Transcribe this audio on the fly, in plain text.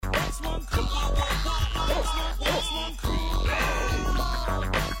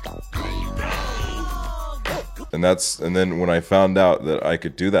and then when I found out that I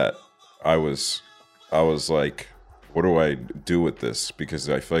could do that, I was like, what do I do with this? Because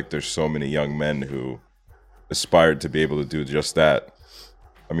I feel like there's so many young men who aspired to be able to do just that.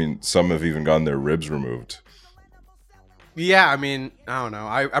 I mean, some have even gotten their ribs removed. Yeah, I mean, I don't know.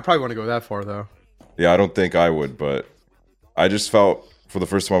 I probably want to go that far though. Yeah, I don't think I would, but I just felt, for the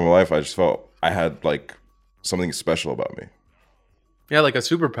first time in my life, I just felt I had like something special about me. Yeah, like a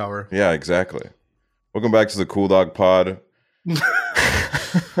superpower. Yeah, exactly. Welcome back to the Cool Dog Pod. Like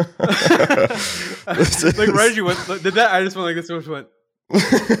Reggie went, did that? I just went like this. Which went.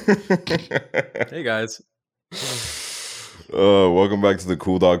 Hey guys. Welcome back to the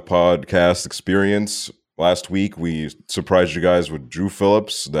Cool Dog Podcast experience. Last week we surprised you guys with Drew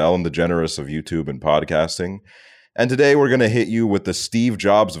Phillips, the Ellen DeGeneres of YouTube and podcasting. And today we're going to hit you with the Steve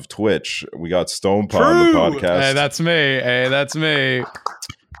Jobs of Twitch. We got Stonepod on the podcast. Hey, that's me.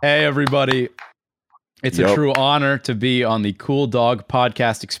 Hey, everybody. It's a true honor to be on the Cool Dog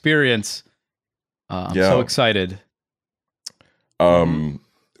Podcast experience. I'm so excited. How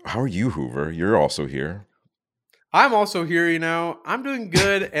are you, Hoover? You're also here. I'm also here, you know. I'm doing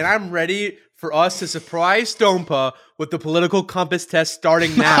good, and I'm ready for us to surprise Stonepa with the political compass test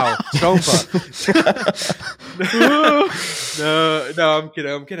starting now. Stonepa. No, I'm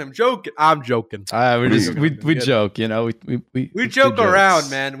kidding. I'm joking. We joke, you know. We joke around,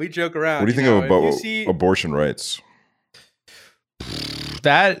 man. We joke around. What do you think about abortion rights?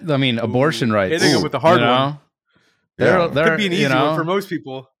 Abortion rights. Hitting them with the hard one. They're could be an easy one for most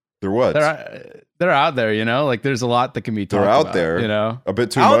people. They're what? They're out there, you know. Like there's a lot that can be talked about. They're out there, you know. A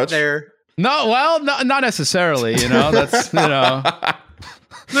bit too much. Out there. No, well, not necessarily. You know, that's you know.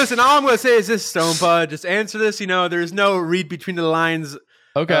 Listen, all I'm going to say is this, Stonepod. Just answer this. You know, there's no read between the lines.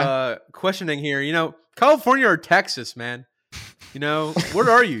 Okay. Questioning here. You know, California or Texas, man. You know, where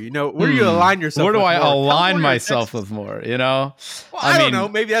are you? You know, where do you align yourself? Where do I align California myself with more? You know, well, I don't know.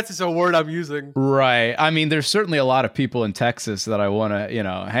 Maybe that's just a word I'm using. Right. I mean, there's certainly a lot of people in Texas that I want to, you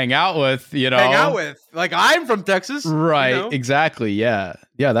know, hang out with. You know, like I'm from Texas. Right. You know? Exactly. Yeah.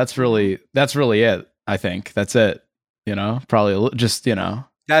 Yeah. That's really it. I think that's it. You know, probably just you know.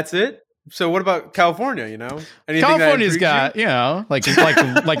 That's it. So what about California? You know, California's got you know, like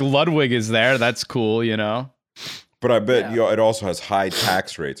Ludwig is there. That's cool. You know. But I bet it also has high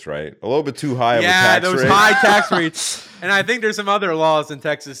tax rates, right? A little bit too high of a tax rate. Yeah, those high tax rates. And I think there's some other laws in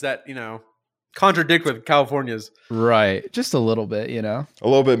Texas that, you know, contradict with California's. Right. Just a little bit, you know. A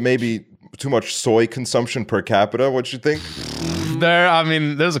little bit, maybe too much soy consumption per capita. What you think?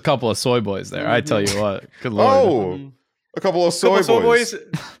 There's a couple of soy boys there. I tell you what. Good Lord. A couple of soy boys.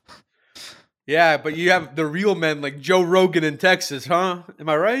 Yeah, but you have the real men like Joe Rogan in Texas, huh? Am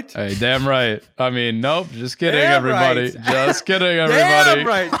I right? Hey, damn right. I mean, nope. Just kidding, everybody. Right. Just kidding, everybody. Damn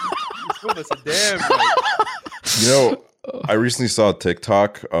right. Damn right. You know, I recently saw a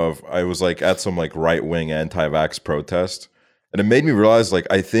TikTok I was like at some like right-wing anti-vax protest. And it made me realize, like,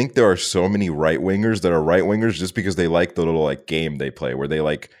 I think there are so many right-wingers that are right-wingers just because they like the little like game they play where they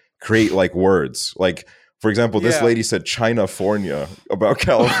like create like words. Like, for example, this lady said China-fornia about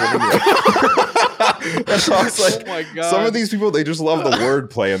California. And so I was like, oh my God. Some of these people, they just love the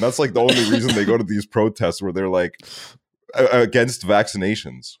wordplay. And that's like the only reason they go to these protests where they're like against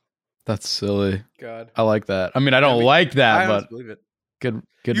vaccinations. That's silly. God. I like that. I mean, I don't like that, but believe it. Good.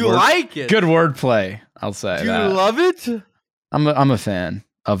 You like it? Good wordplay. I'll say Do that. You love it? I'm a fan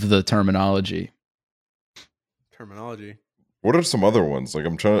of the terminology. What are some other ones? Like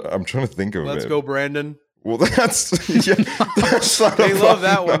I'm trying to think of Let's go, Brandon. Well, that's not they love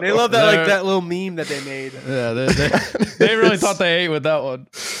that one. They love that like that little meme that they made. Yeah, they really thought they ate with that one.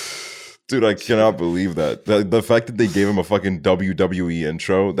 Dude, I cannot believe that. The fact that they gave him a fucking WWE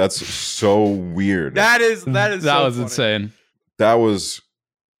intro, that's so weird. That was funny. Insane. That was,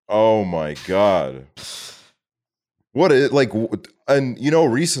 oh my God. And you know,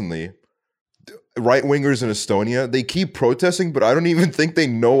 recently, right-wingers in Estonia, they keep protesting, but I don't even think they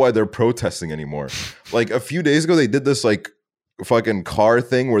know why they're protesting anymore. Like a few days ago, they did this like fucking car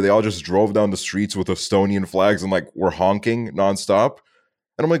thing where they all just drove down the streets with Estonian flags and like were honking nonstop.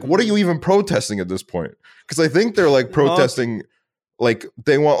 And I'm like, what are you even protesting at this point? Because I think they're like protesting, like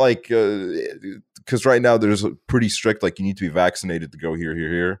they want like, because right now there's a pretty strict, like you need to be vaccinated to go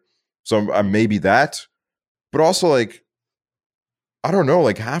here. So I'm maybe that, but also like, I don't know,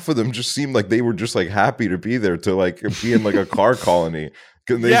 like half of them just seemed like they were just like happy to be there to like be in like a car colony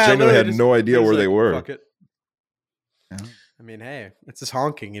because they genuinely had no idea where they were. Fuck it. Yeah. I mean, hey, it's just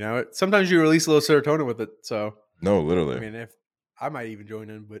honking, you know. Sometimes you release a little serotonin with it, so no, literally. I mean, if I might even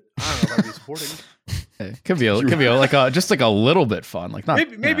join in, but I don't know if I'd be supporting. Could be just like a little bit fun. Like not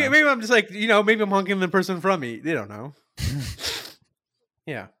maybe I'm just like, maybe I'm hunking the person from me. They don't know.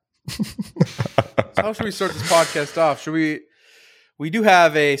 Yeah. So how should we start this podcast off? Should we do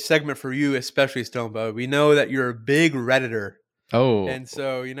have a segment for you, especially Stonebug. We know that you're a big Redditor. Oh. And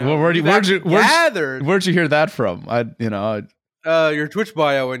so, well, where'd you hear that from? Your Twitch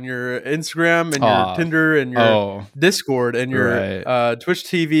bio and your Instagram and your Tinder and your Discord and your Twitch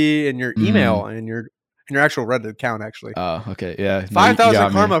TV and your email and your actual Reddit account, actually. Oh, okay. Yeah.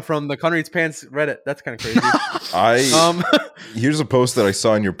 5,000 karma from the Conrad's Pants Reddit. That's kind of crazy. Here's a post that I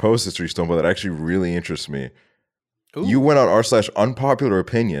saw in your post history, Stonebug, that actually really interests me. Ooh. You went on r/unpopular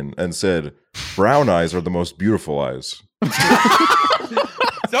opinion and said brown eyes are the most beautiful eyes.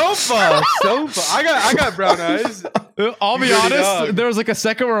 Sofa. I got brown eyes. I'll be honest. There was like a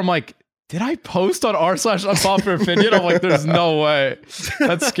second where I'm like, did I post on r/unpopular opinion? I'm like, there's no way.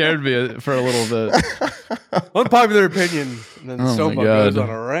 That scared me for a little bit. Unpopular opinion. And then Stonebug goes on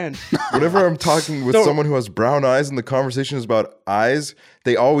a rant. Whenever I'm talking with someone who has brown eyes and the conversation is about eyes,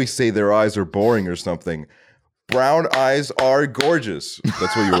 they always say their eyes are boring or something. Brown eyes are gorgeous.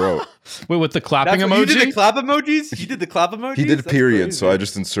 That's what you wrote. Wait, with the clapping emoji? You did the clap emojis? You did the clap emojis? He did period, so I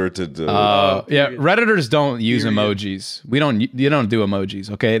just inserted. Yeah, Redditors don't use emojis. You don't do emojis.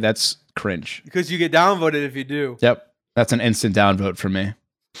 Okay, that's cringe. Because you get downvoted if you do. Yep, that's an instant downvote for me.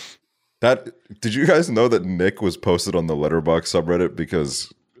 Did you guys know that Nick was posted on the Letterboxd subreddit?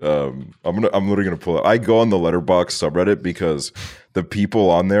 Because I'm literally gonna pull it. I go on the Letterboxd subreddit because the people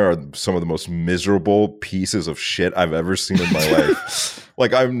on there are some of the most miserable pieces of shit I've ever seen in my life.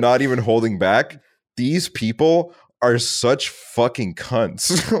 Like, I'm not even holding back. These people are such fucking cunts.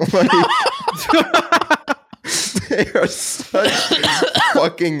 They are such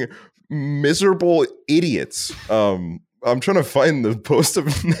fucking miserable idiots. I'm trying to find the post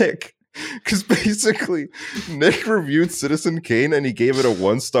of Nick. Because basically, Nick reviewed Citizen Kane and he gave it a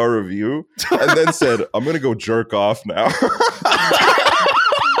 1-star review and then said, I'm going to go jerk off now.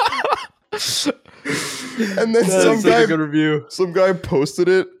 And then some guy posted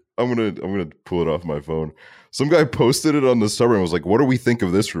it. I'm gonna pull it off my phone. Some guy posted it on the subreddit and was like, what do we think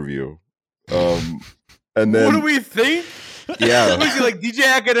of this review? And then what do we think? Yeah. Was he like DJ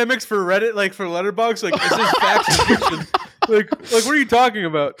Academics for Reddit, like for Letterboxd? Like, is this facts or fiction? Like what are you talking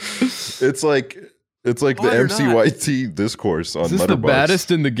about? It's like the MCYT discourse on Letterboxd. Is this the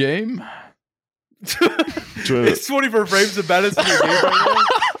baddest in the game? It's 24 frames the baddest in the game right now?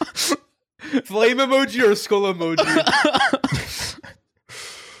 Flame emoji or skull emoji?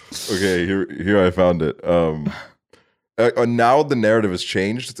 Okay, here I found it. Now the narrative has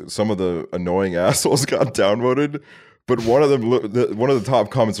changed. Some of the annoying assholes got downvoted, but one of the top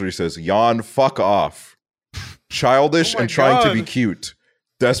comments where he says, "Yawn, fuck off. Childish and trying to be cute.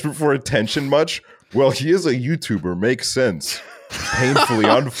 Desperate for attention much? Well, he is a YouTuber. Makes sense. Painfully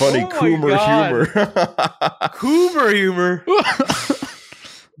unfunny Coomer humor." Coomer humor?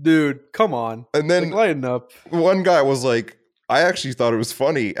 Dude, come on. And then lighten up. One guy was like, I actually thought it was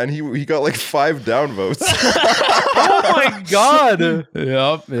funny, and he got like 5 downvotes. Oh my god.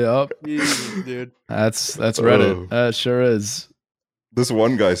 Yep. Jesus, dude. That's Reddit. That sure is. This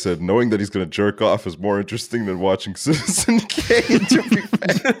one guy said, knowing that he's going to jerk off is more interesting than watching Citizen Kane, to be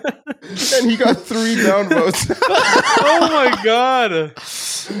fair. And he got 3 downvotes. Oh my god.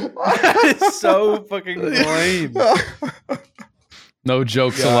 That is so fucking lame. No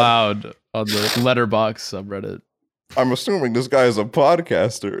jokes allowed on the Letterboxd subreddit. I'm assuming this guy is a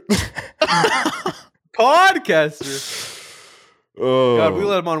podcaster. Podcaster? Oh. God, we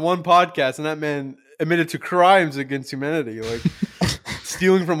let him on one podcast, and that man admitted to crimes against humanity, like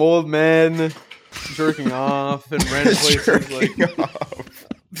stealing from old men, jerking off, and random places.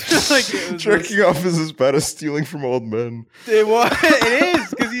 Jerking off is as bad as stealing from old men. It is,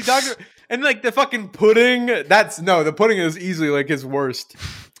 because he talked. And like the fucking pudding, the pudding is easily like his worst.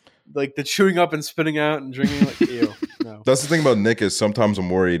 Like the chewing up and spitting out and drinking, like, ew. No. That's the thing about Nick is sometimes I'm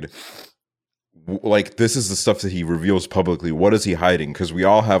worried, like, this is the stuff that he reveals publicly. What is he hiding? Because we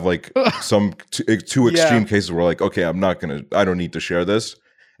all have like some two extreme cases where like, okay, I don't need to share this.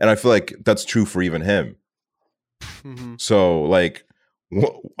 And I feel like that's true for even him. Mm-hmm. So like,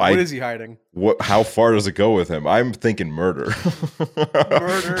 what is he hiding? How far does it go with him? I'm thinking murder.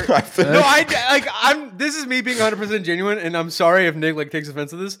 Murder. This is me being 100% genuine, and I'm sorry if Nick like takes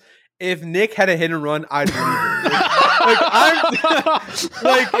offense to this. If Nick had a hit and run, I'd believe it.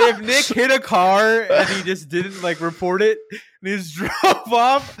 Like if Nick hit a car and he just didn't like report it, and he just drove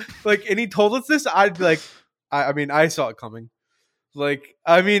off, like, and he told us this, I'd be like, I saw it coming. Like,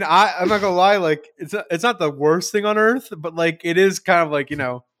 I'm not gonna lie, like it's not the worst thing on earth, but like it is kind of like,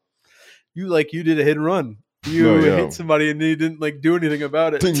 You did a hit and run. You hit somebody and you didn't like do anything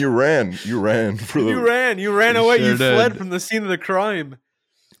about it. Then you ran for the you ran away. Sure you fled did. from the scene of the crime.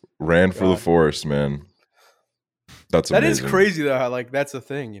 Ran for the forest, man. That's that amazing. is crazy though. How like that's a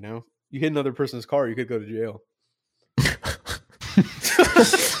thing, you know. You hit another person's car, you could go to jail.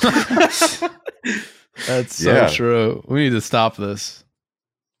 That's so true. We need to stop this.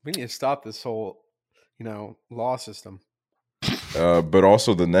 We need to stop this whole, law system. But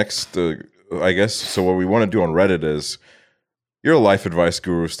also the next, I guess. So what we want to do on Reddit is, you're a life advice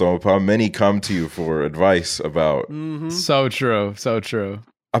guru, Stonepalm. Many come to you for advice about. Mm-hmm. So true. So true.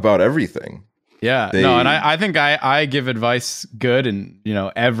 About everything. Yeah. No, and I think I give advice good in,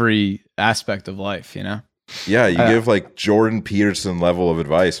 every aspect of life, Yeah, you give like Jordan Peterson level of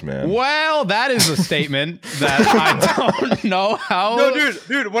advice, man. Well, that is a statement that I don't know how. No,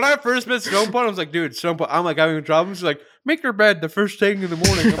 dude. When I first met Stonepalm, I was like, dude, Stonepalm. I'm like having problems. She's like, make your bed the first thing in the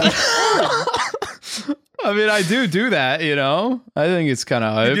morning. I'm like, oh. I mean, I do that. I think it's kind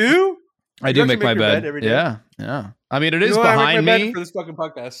of. You do? I do make my bed every day? Yeah. I mean, it is behind me for this fucking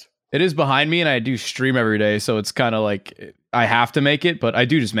podcast. It is behind me, and I do stream every day, so it's kind of like I have to make it, but I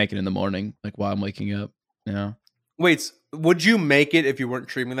do just make it in the morning, like while I'm waking up. Wait, would you make it if you weren't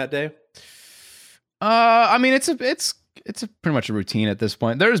streaming that day? I mean, it's pretty much a routine at this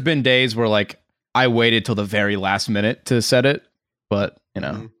point. There's been days where like I waited till the very last minute to set it, but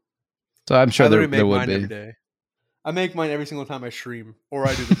so I'm sure there would be. Every day. I make mine every single time I stream or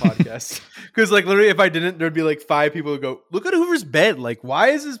I do the podcast. Because like literally, if I didn't, there'd be like 5 people who go, "Look at Hoover's bed. Like, why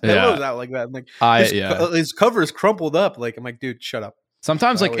is his pillows out like that?" I'm like, his cover is crumpled up. Like, I'm like, dude, shut up.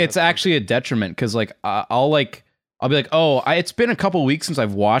 Sometimes like it's actually a detriment because like I'll be like, oh, it's been a couple weeks since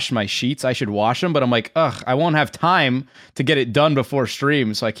I've washed my sheets. I should wash them, but I'm like, I won't have time to get it done before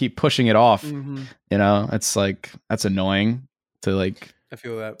stream, so I keep pushing it off. Mm-hmm. It's like that's annoying to like. I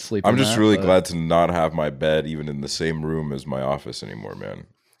feel that. Sleep. I'm just really glad to not have my bed even in the same room as my office anymore, man.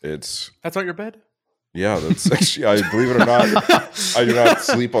 That's not your bed? Yeah, that's actually. I believe it or not, I do not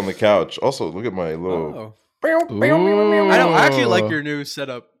sleep on the couch. Also, look at my little. I actually like your new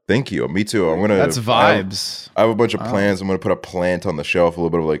setup. Thank you. Me too. That's vibes. I have a bunch of plants. I'm gonna put a plant on the shelf. A little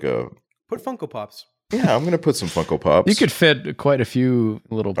bit of like a. Put Funko Pops. Yeah, I'm gonna put some Funko Pops. You could fit quite a few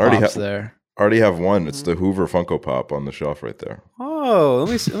little pops there. I already have one. It's the Hoover Funko Pop on the shelf right there. Oh,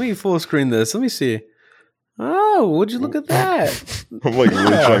 let me full screen this. Let me see. Oh, would you look at that? I'm like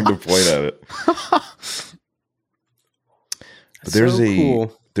really trying to point at it. But there's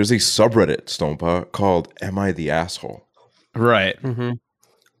a subreddit, Stonepaw, called "Am I the Asshole?" Right. Mm-hmm.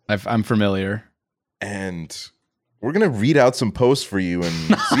 I'm familiar. And we're gonna read out some posts for you and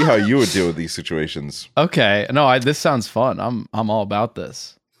see how you would deal with these situations. Okay. No, this sounds fun. I'm all about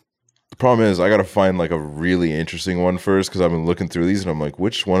this. The problem is I gotta find like a really interesting one first because I've been looking through these and I'm like,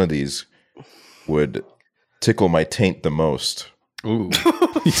 which one of these would tickle my taint the most? Ooh.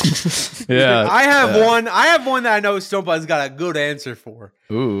 Yeah. I have one that I know Stonepaw's got a good answer for.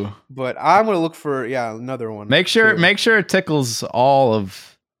 Ooh. But I'm gonna look for another one. Make sure it tickles all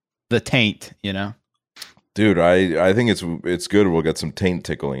of the taint, Dude, I think it's good we'll get some taint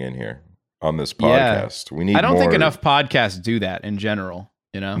tickling in here on this podcast. We need I don't think enough podcasts do that in general.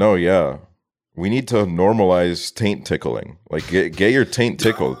 No, yeah. We need to normalize taint tickling. Like, get your taint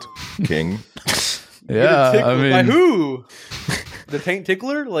tickled, King. Yeah, I mean... By who? The taint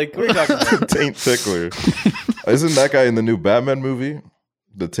tickler? Like, what are you talking about? Taint tickler. Isn't that guy in the new Batman movie?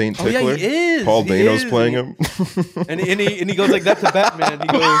 The taint tickler? Oh, yeah, he is. Paul Dano's playing him. and he goes like that to Batman. He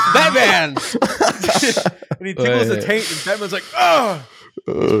goes, Batman! And he tickles the taint, and Batman's like, oh!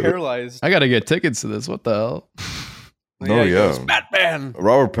 He's paralyzed. I gotta get tickets to this. What the hell? No, yeah. Goes, Batman.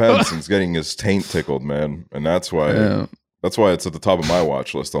 Robert Pattinson's getting his taint tickled, man, and that's why it's at the top of my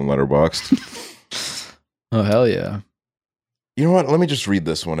watch list on Letterboxd. Oh hell yeah! You know what? Let me just read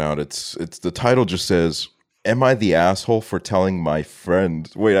this one out. It's the title just says, "Am I the asshole for telling my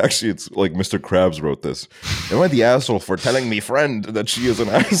friend?" Wait, actually, it's like Mr. Krabs wrote this. Am I the asshole for telling me friend that she is an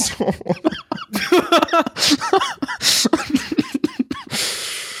asshole?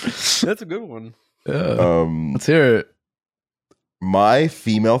 That's a good one. Yeah. Let's hear it. My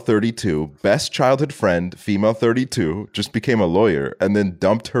female 32, best childhood friend, female 32, just became a lawyer and then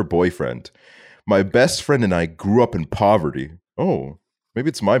dumped her boyfriend. My best friend and I grew up in poverty. Oh, maybe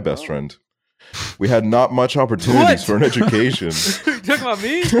it's my best friend. We had not much opportunities for an education. You talking about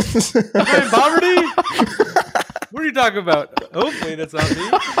me? I'm in poverty? What are you talking about? Hopefully that's not me.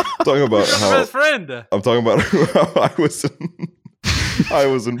 I'm talking about how best friend. I'm talking about how I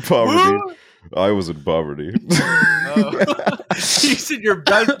was in poverty. I was in poverty. You said your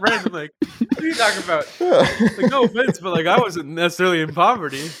best friend. I'm like, what are you talking about? Like, no offense, but like I wasn't necessarily in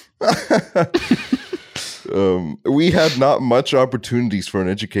poverty. We had not much opportunities for an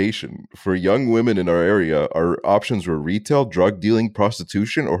education. For young women in our area, our options were retail, drug dealing,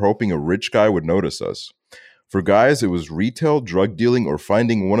 prostitution, or hoping a rich guy would notice us. For guys, it was retail, drug dealing, or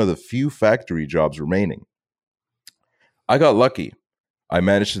finding one of the few factory jobs remaining. I got lucky. I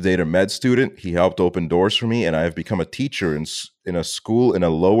managed to date a med student. He helped open doors for me, and I have become a teacher in a school in a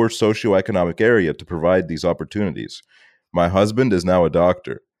lower socioeconomic area to provide these opportunities. My husband is now a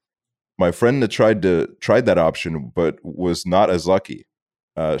doctor. My friend that tried that option, but was not as lucky.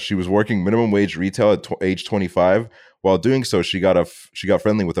 She was working minimum wage retail at age 25. While doing so, she got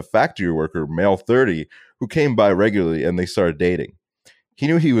friendly with a factory worker, male 30, who came by regularly, and they started dating. He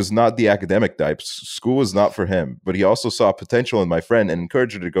knew he was not the academic type. School was not for him, but he also saw potential in my friend and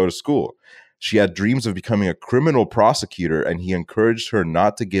encouraged her to go to school. She had dreams of becoming a criminal prosecutor, and he encouraged her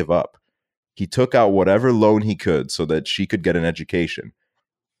not to give up. He took out whatever loan he could so that she could get an education.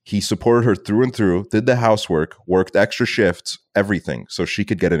 He supported her through and through, did the housework, worked extra shifts, everything, so she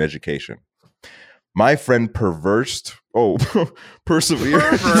could get an education. My friend persevered.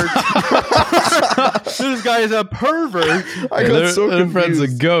 This guy is a pervert. I got so confused. Friend's a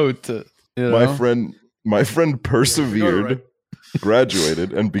goat. You know? My friend persevered,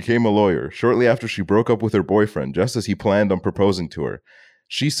 graduated, and became a lawyer. Shortly after, she broke up with her boyfriend, just as he planned on proposing to her.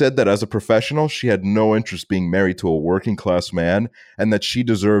 She said that as a professional, she had no interest being married to a working class man, and that she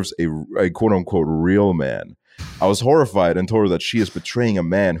deserves a quote unquote real man. I was horrified and told her that she is betraying a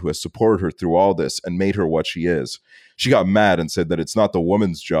man who has supported her through all this and made her what she is. She got mad and said that it's not the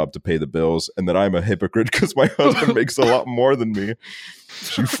woman's job to pay the bills and that I'm a hypocrite because my husband makes a lot more than me.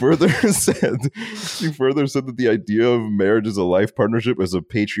 She further said that the idea of marriage as a life partnership is a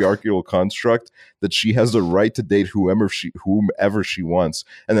patriarchal construct, that she has the right to date whomever she wants,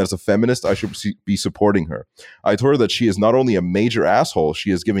 and as a feminist, I should be supporting her. I told her that she is not only a major asshole,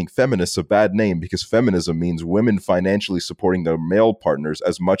 she is giving feminists a bad name because feminism means women financially supporting their male partners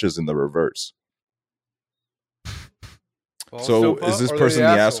as much as in the reverse. Well, so is this person the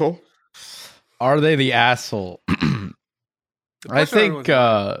asshole? Are they the asshole? I think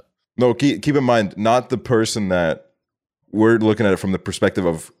no, keep in mind, not the person that we're looking at it from the perspective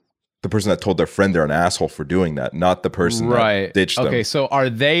of the person that told their friend they're an asshole for doing that, not the person that ditched them. Okay, so are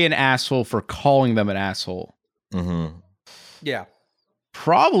they an asshole for calling them an asshole? Mm-hmm. Yeah.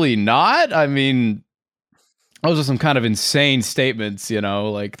 Probably not. I mean, those are some kind of insane statements, you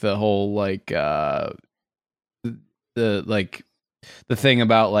know, like the whole the thing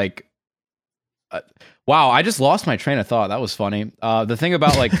about like wow, I just lost my train of thought. That was funny. The thing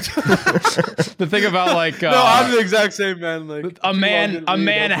about like the thing about like no, I'm the exact same, man. Like a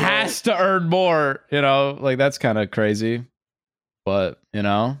man has to earn more, you know, like that's kind of crazy. But, you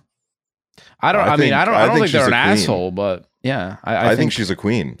know, I don't think they're an asshole, but yeah, I think she's a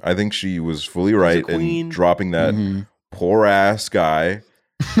queen. I think she was fully right in dropping that poor ass guy.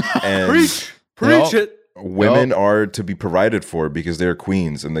 And preach it. Women are to be provided for because they're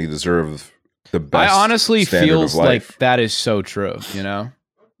queens and they deserve the best. I honestly feels like that is so true, you know?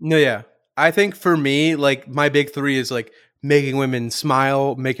 No, yeah. I think for me, like my big three is like making women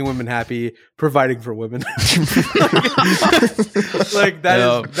smile, making women happy, providing for women. Like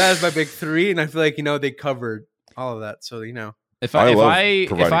that is my big three, and I feel like, you know, they covered all of that. So, you know, if I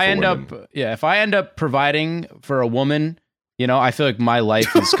end up providing for a woman, you know, I feel like my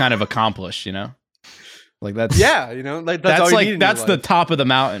life is kind of accomplished, you know? Like that's you know, like that's the top of the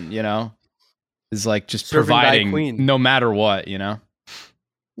mountain, you know? Is like just providing no matter what, you know?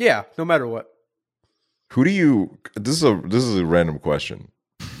 Yeah, no matter what. Who do you this is a random question.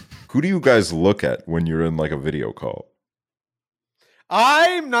 Who do you guys look at when you're in like a video call?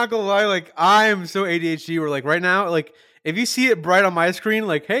 I'm not gonna lie, like I'm so ADHD where like right now, like if you see it bright on my screen,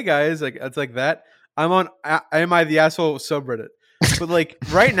 like, hey guys, like it's like that. I'm on Am I the Asshole subreddit. But like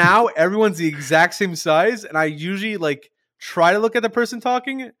right now, everyone's the exact same size, and I usually like try to look at the person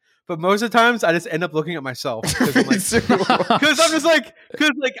talking, but most of the times I just end up looking at myself because I'm just like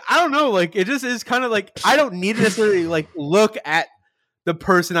I don't know, like it just is kind of like I don't need to necessarily like look at the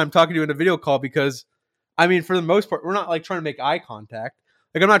person I'm talking to in a video call because I mean for the most part we're not like trying to make eye contact.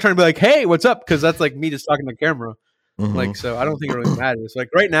 Like I'm not trying to be like, hey, what's up? Because that's like me just talking to the camera. Mm-hmm. Like so I don't think it really matters. Like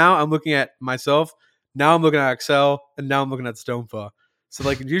right now I'm looking at myself. Now I'm looking at Excel, and now I'm looking at Stonefall. So,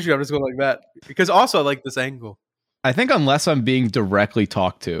 like, usually I'm just going like that. Because also I like this angle. I think unless I'm being directly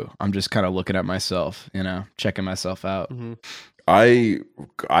talked to, I'm just kind of looking at myself, you know, checking myself out. Mm-hmm. I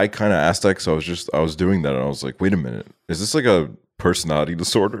kind of asked that because I was doing that, and I was like, wait a minute. Is this like a personality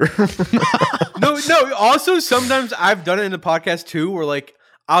disorder. No. Also, sometimes I've done it in the podcast too, where like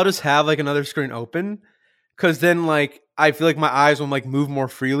I'll just have like another screen open, because then like I feel like my eyes will like move more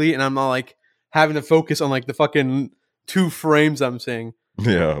freely, and I'm not like having to focus on like the fucking 2 frames I'm seeing.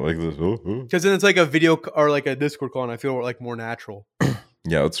 Yeah, like this. Because then it's like a video or like a Discord call, and I feel like more natural.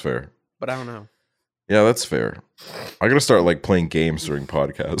 Yeah, that's fair. But I don't know. Yeah, that's fair. I gotta start like playing games during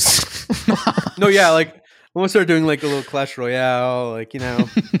podcasts. No, yeah, like I'm gonna start doing like a little Clash Royale, like, you know.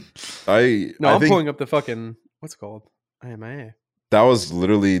 I'm I'm pulling up the fucking what's it called? IMA. That was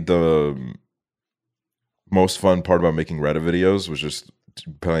literally the most fun part about making Reddit videos, was just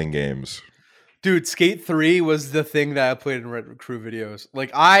playing games. Dude, Skate 3 was the thing that I played in Red Crew videos.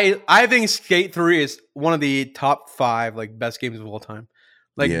 Like I think Skate 3 is one of the top 5 like best games of all time.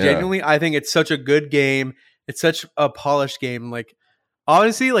 Like genuinely, I think it's such a good game. It's such a polished game. Like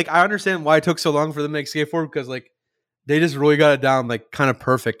honestly, like I understand why it took so long for them to make Skate 4, because like they just really got it down like kind of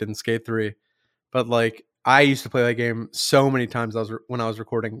perfect in Skate 3. But like I used to play that game so many times when I was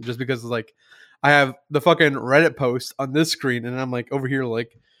recording, just because like I have the fucking Reddit post on this screen, and I'm like over here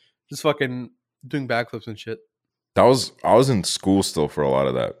like just fucking doing backflips and shit. I was in school still for a lot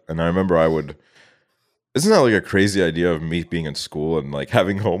of that, and I remember isn't that like a crazy idea of me being in school and like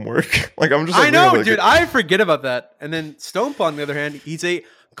having homework? Like I'm just like, I know, like, dude. I forget about that. And then Stompa, on the other hand, he's a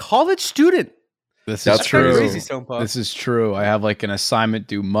college student. That's true. Crazy, Stompa. This is true. I have like an assignment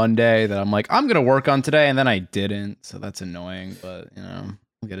due Monday that I'm like, I'm gonna work on today, and then I didn't. So that's annoying, but you know,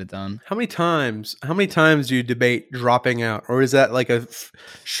 we'll get it done. How many times do you debate dropping out, or is that like a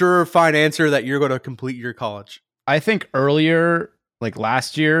sure fine answer that you're going to complete your college? I think earlier, like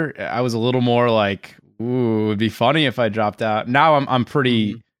last year, I was a little more like, ooh, it'd be funny if I dropped out. Now I'm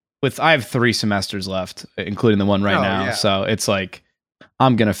pretty I have 3 semesters left, including the one right now. Yeah. So it's like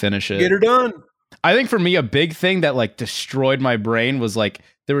I'm gonna finish it. Get her done. I think for me, a big thing that like destroyed my brain was like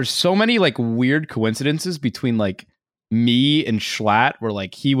there were so many like weird coincidences between like me and Schlatt, where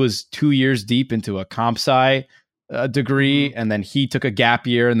like he was 2 years deep into a comp sci degree, and then he took a gap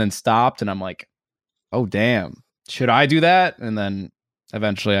year and then stopped, and I'm like, oh damn, should I do that? And then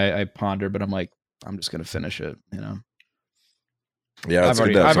eventually I pondered, but I'm like, I'm just gonna finish it, you know. Yeah, I've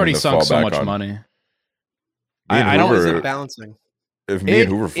already sunk so much money. I don't is it balancing. If me and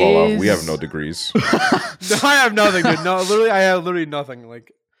Hoover fall off, we have no degrees. No, I have nothing, dude. No, literally, I have literally nothing.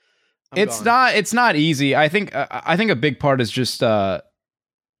 Like, it's not easy. I think a big part is just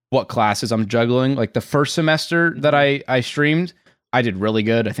what classes I'm juggling. Like the first semester that I streamed, I did really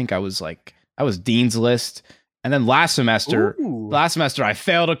good. I think I was Dean's List. And then last semester I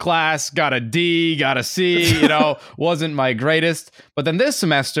failed a class, got a D, got a C, you know, wasn't my greatest. But then this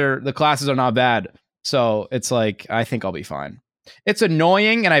semester, the classes are not bad. So it's like, I think I'll be fine. It's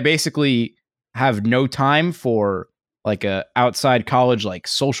annoying, and I basically have no time for like a outside college, like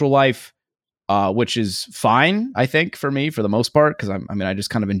social life, which is fine, I think, for me, for the most part, because I just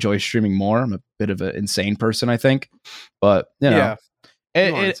kind of enjoy streaming more. I'm a bit of an insane person, I think. But, you know,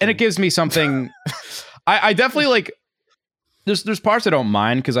 it gives me something... I definitely like there's parts I don't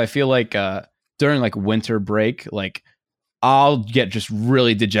mind, because I feel like during like winter break, like I'll get just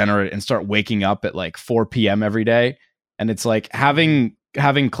really degenerate and start waking up at like 4 p.m. every day. And it's like having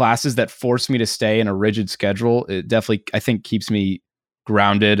classes that force me to stay in a rigid schedule, it definitely, I think, keeps me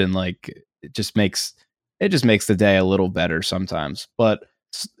grounded, and like it just makes the day a little better sometimes. But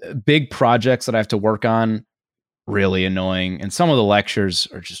big projects that I have to work on, really annoying, and some of the lectures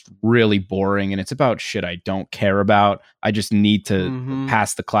are just really boring, and it's about shit I don't care about. I just need to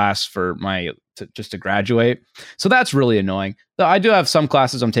pass the class for just to graduate. So that's really annoying. Though I do have some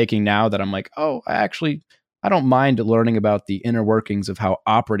classes I'm taking now that I'm like, oh, I don't mind learning about the inner workings of how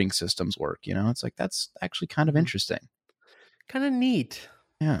operating systems work. You know, it's like, that's actually kind of interesting. Kind of neat.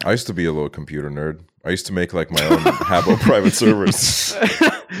 Yeah. I used to be a little computer nerd. I used to make like my own Habbo private servers.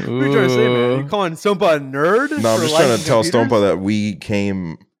 What are you trying to say, man? You calling Stompa a nerd? No, I'm just trying to tell Stompa that we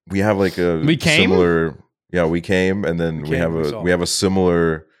have like similar, yeah, we came, and then we have a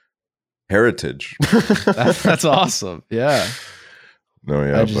similar heritage. That's awesome. Yeah. No,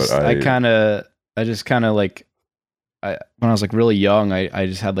 yeah, I just kind of like, when I was like really young, I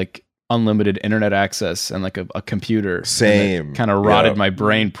just had like unlimited internet access and like a computer. Same. Kind of rotted my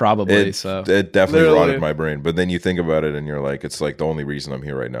brain, probably. It definitely rotted my brain. But then you think about it and you're like, it's like the only reason I'm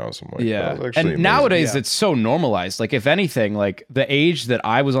here right now. So I'm like, yeah. Oh, and nowadays it's so normalized. Like if anything, like the age that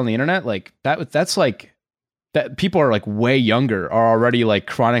I was on the internet, like that's like that people are like way younger are already like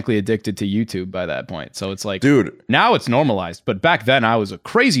chronically addicted to YouTube by that point. So it's like, Dude, now it's normalized. But back then I was a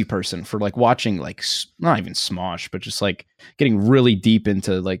crazy person for like watching like not even Smosh, but just like getting really deep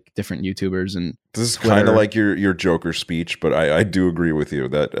into like different YouTubers. And this is kind of like your Joker speech, but I do agree with you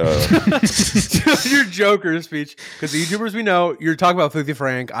that your Joker speech, because the YouTubers we know, you're talking about 50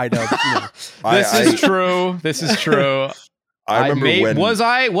 Frank, iDubbbz. You know. This is true. This is true. I remember when was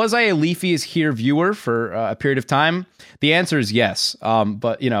I a Leafy is Here viewer for a period of time? The answer is yes.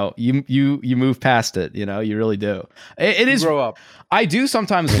 But you know, you move past it. You know, you really do. It is. Grow up. I do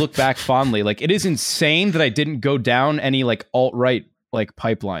sometimes look back fondly. Like, it is insane that I didn't go down any like alt-right like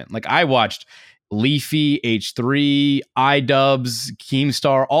pipeline. Like, I watched Leafy, H3, iDubbbz,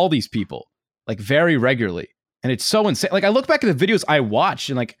 Keemstar, all these people like very regularly, and it's so insane. Like, I look back at the videos I watched,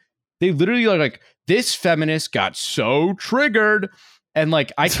 and like they literally are like, this feminist got so triggered, and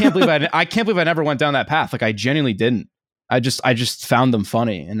like I can't believe I never went down that path. Like, I genuinely didn't. I just found them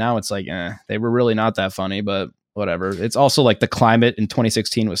funny, and now it's like, they were really not that funny, but whatever. It's also like the climate in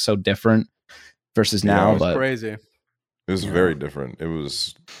 2016 was so different versus now. It was but crazy. it was very different. It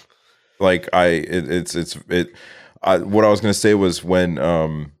was like what I was gonna say was when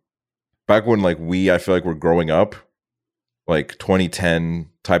back when like I feel like we're growing up, like 2010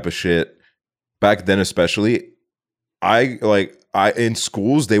 type of shit. Back then, especially, in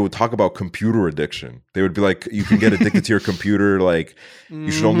schools, they would talk about computer addiction. They would be like, you can get addicted to your computer. Like, you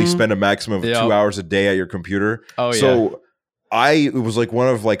should only spend a maximum of 2 hours a day at your computer. Oh, so it was like one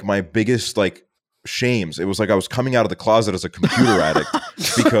of like my biggest like shames. It was like I was coming out of the closet as a computer addict,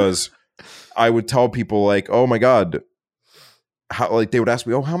 because I would tell people like, oh my God, how, like, they would ask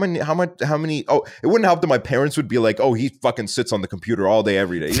me, oh, how many, oh, it wouldn't help that my parents would be like, oh, he fucking sits on the computer all day,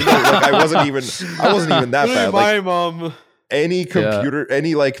 every day. Even though, like, I wasn't even that bad. My Like, mom. any computer,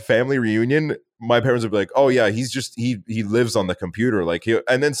 any like family reunion, my parents would be like, oh yeah, he's just, he lives on the computer. Like,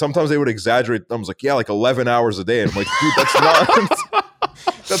 and then sometimes they would exaggerate. I was like, yeah, like 11 hours a day. And I'm like, dude,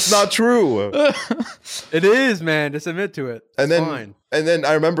 that's not true. It is, man. Just admit to it. And It's fine. then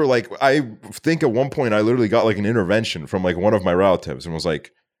I remember, like, I think at one point I literally got like an intervention from like one of my relatives and was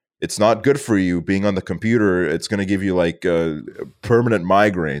like, it's not good for you being on the computer. It's going to give you like permanent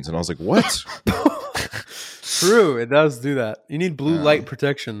migraines. And I was like, what? True. It does do that. You need blue light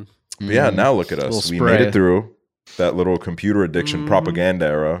protection. But yeah, now look at us. We made it through that little computer addiction propaganda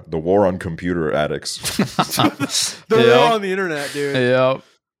era, the war on computer addicts. The war on the internet, dude. Yep.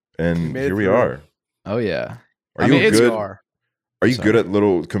 And here we are. Oh yeah. Are you good at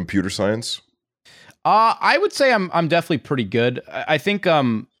little computer science? I would say I'm definitely pretty good. I think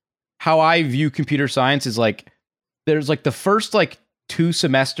how I view computer science is like, there's like the first like 2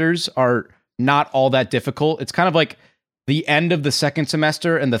 semesters are not all that difficult. It's kind of like the end of the second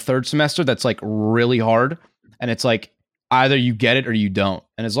semester and the third semester that's like really hard, and it's like either you get it or you don't.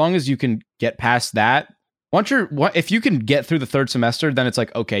 And as long as you can get past that, if you can get through the third semester, then it's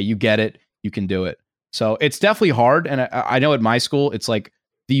like, okay, you get it, you can do it. So it's definitely hard, and I know at my school it's like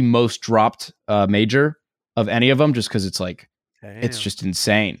the most dropped major of any of them, just because it's like, it's just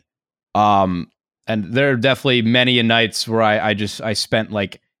insane. And there are definitely many nights where I spent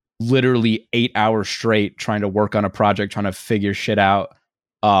like literally 8 hours straight trying to work on a project, trying to figure shit out.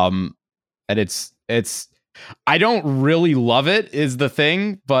 And it's I don't really love it is the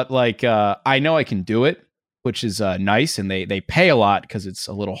thing, but like I know I can do it, which is nice, and they pay a lot because it's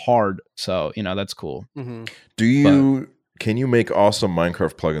a little hard. So, you know, that's cool. Mm-hmm. Can you make awesome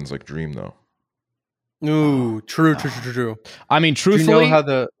Minecraft plugins like Dream though? Ooh, true. I mean, truthfully, Do you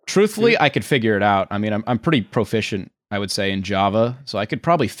know how I could figure it out. I mean, I'm pretty proficient, I would say, in Java, so I could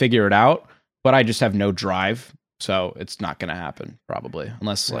probably figure it out, but I just have no drive, so it's not going to happen probably,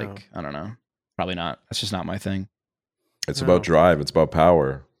 unless like, I don't know, probably not. That's just not my thing. It's about drive. It's about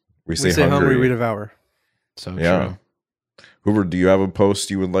power. We say hungry, we devour. So yeah. true. Hoover, do you have a post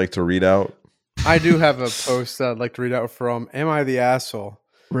you would like to read out? I do have a post that I'd like to read out from Am I the Asshole?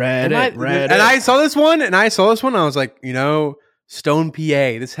 Reddit. And I saw this one, and I was like, you know, Stone PA.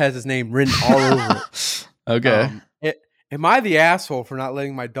 This has his name written all over it. Okay. Am I the asshole for not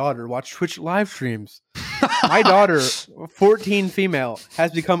letting my daughter watch Twitch live streams? My daughter, 14 female,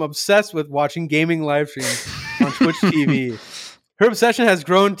 has become obsessed with watching gaming live streams on Twitch TV. Her obsession has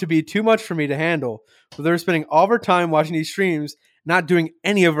grown to be too much for me to handle, with her spending all of her time watching these streams, not doing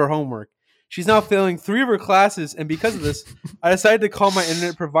any of her homework. She's now failing 3 of her classes, and because of this, I decided to call my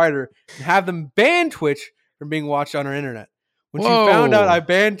internet provider and have them ban Twitch from being watched on her internet. When she found out I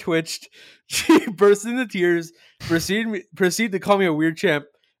banned Twitch, she burst into tears, proceeded to call me a weird chimp,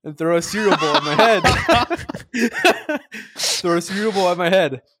 and throw a cereal bowl at my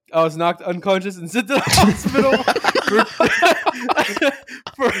head. I was knocked unconscious and sent to the hospital.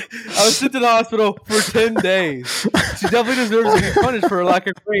 I was sent to the hospital for 10 days. She definitely deserves to be punished for her lack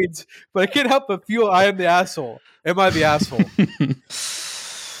of grades, but I can't help but feel I am the asshole. Am I the asshole?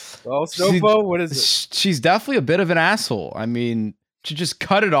 Well, Snowfo, what is it? She's definitely a bit of an asshole. I mean, to just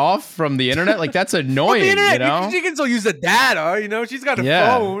cut it off from the internet, like that's annoying. Internet, you know, she can still use the data. You know, she's got a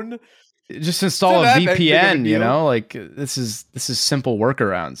phone. Just install a VPN. You know, like this is simple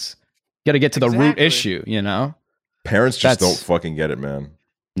workarounds. You got to get to the root issue. You know, parents just don't fucking get it, man.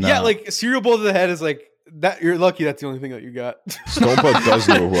 No. Yeah, like a cereal bowl to the head is like that. You're lucky that's the only thing that you got. Snowbud does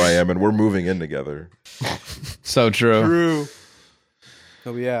know who I am, and we're moving in together. So true. True.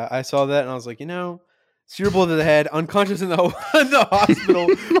 Oh yeah, I saw that and I was like, cereal bowl to the head, unconscious in the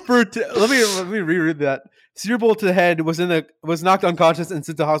hospital for. Let me reread that. Cereal bowl to the head was knocked unconscious and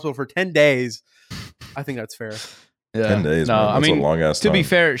sent to the hospital for 10 days. I think that's fair. Yeah. 10 days. No, man. That's a long ass time. To be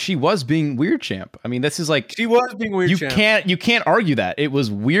fair, she was being Weird Champ. I mean, this is like she was being Weird Champ. You can't argue that it was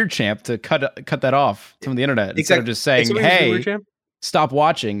Weird Champ to cut that off from the internet instead of just saying, "Hey, stop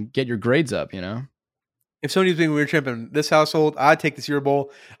watching, get your grades up." You know. If somebody's being Weird Champ in this household, I'd take the cereal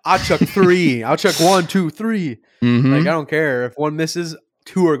bowl. I'll chuck 3. I'll chuck 1, 2, 3. Mm-hmm. Like I don't care if one misses,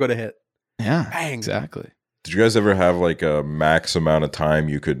 2 are going to hit. Yeah, bang. Exactly. Did you guys ever have like a max amount of time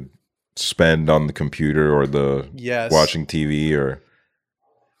you could spend on the computer or watching TV or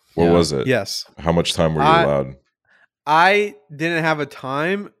what was it? Yes. How much time were you allowed? I didn't have a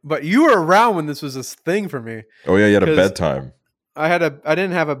time, but you were around when this was a thing for me. Oh yeah, you had a bedtime. I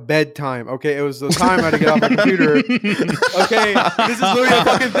didn't have a bedtime. Okay, it was the time I had to get off my computer. Okay, this is literally a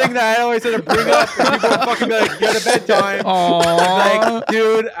fucking thing that I always had to bring up. And people would fucking be like, "Get a bedtime." Like,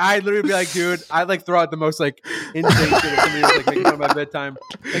 dude, I'd literally be like, "Dude," I'd like throw out the most like insane shit if somebody was like making fun of my bedtime.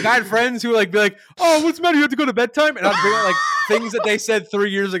 Like I had friends who would like be like, "Oh, what's the matter? You have to go to bedtime?" And I'd bring out like things that they said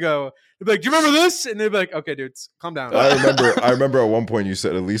 3 years ago. They'd be like, "Do you remember this?" And they'd be like, "Okay, dude, calm down." I remember at one point you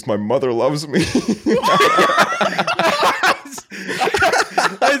said, "At least my mother loves me."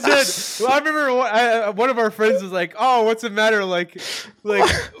 I said, well, I remember one of our friends was like, "Oh, what's the matter? Like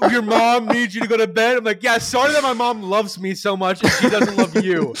your mom needs you to go to bed." I'm like, "Yeah, sorry that my mom loves me so much and she doesn't love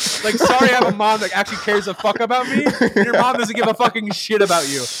you. Like, sorry I have a mom that actually cares a fuck about me. And your mom doesn't give a fucking shit about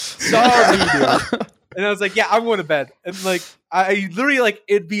you. Sorry, dude." And I was like, "Yeah, I'm going to bed." And like, I literally like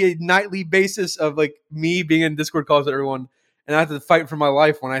it'd be a nightly basis of like me being in Discord calls with everyone, and I had to fight for my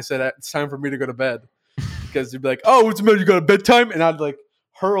life when I said it's time for me to go to bed. Because they'd be like, "Oh, what's the matter? You got a bedtime?" And I'd like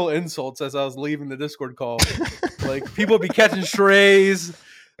hurl insults as I was leaving the Discord call. Like people would be catching strays.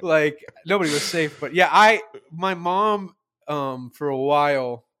 Like nobody was safe. But yeah, my mom, for a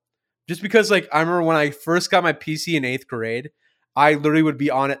while, just because like I remember when I first got my PC in 8th grade, I literally would be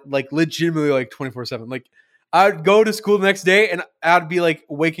on it like legitimately like 24/7. Like I'd go to school the next day and I'd be like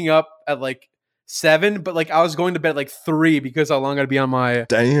waking up at like 7, but like I was going to bed at like 3 because how long I'd be on my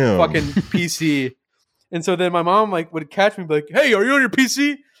fucking PC. And so then my mom like would catch me and be like, "Hey, are you on your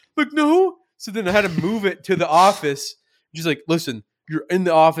PC?" I'm like, "No." So then I had to move it to the office. She's like, "Listen, you're in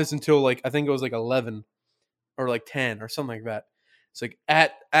the office until like I think it was like 11 or like 10 or something like that." It's like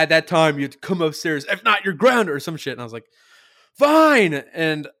at that time you have to come upstairs. If not, you're grounded or some shit. And I was like, "Fine."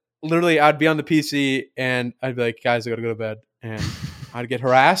 And literally I'd be on the PC and I'd be like, "Guys, I gotta go to bed." And I'd get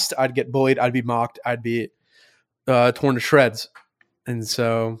harassed, I'd get bullied, I'd be mocked, I'd be torn to shreds. And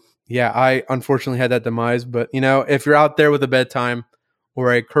so yeah, I unfortunately had that demise, but if you're out there with a bedtime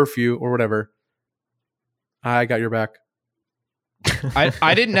or a curfew or whatever, I got your back.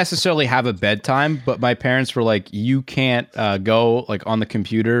 I didn't necessarily have a bedtime, but my parents were like, "You can't go like on the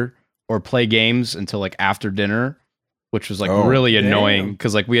computer or play games until like after dinner," which was like really annoying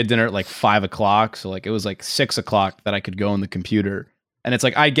because like we had dinner at like 5 o'clock, so like it was like 6 o'clock that I could go on the computer, and it's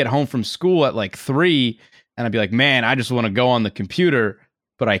like I'd get home from school at like 3, and I'd be like, "Man, I just want to go on the computer."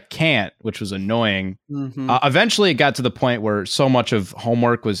 But I can't, which was annoying. Mm-hmm. Eventually, it got to the point where so much of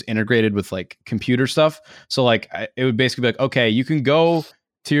homework was integrated with like computer stuff. So like, it would basically be like, "Okay, you can go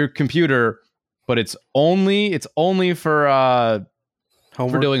to your computer, but it's only for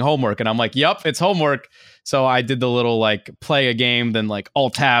doing homework." And I'm like, "Yep, it's homework." So I did the little like play a game, then like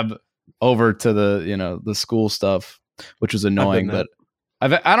alt tab over to the the school stuff, which was annoying. But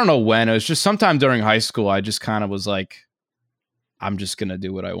I don't know when. It was just sometime during high school. I just kind of was like, I'm just going to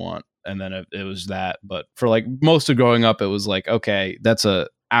do what I want. And then it was that. But for like most of growing up, it was like, okay, that's a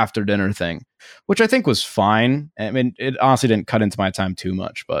after dinner thing, which I think was fine. I mean, it honestly didn't cut into my time too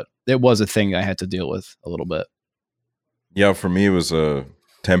much, but it was a thing I had to deal with a little bit. Yeah, for me, it was a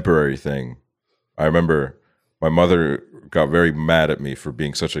temporary thing. I remember my mother got very mad at me for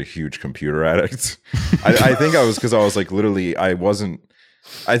being such a huge computer addict. I think I was because I was like literally I wasn't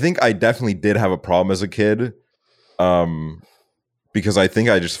I think I definitely did have a problem as a kid. Because I think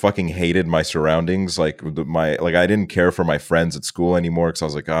I just fucking hated my surroundings. Like I didn't care for my friends at school anymore because I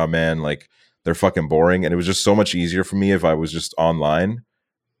was like, oh man, like they're fucking boring. And it was just so much easier for me if I was just online,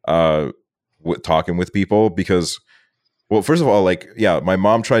 talking with people. Because, well, first of all, like, yeah, my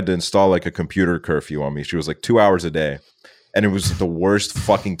mom tried to install like a computer curfew on me. She was like 2 hours a day, and it was the worst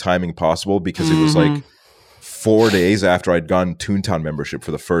fucking timing possible because it was like 4 days after I'd gotten Toontown membership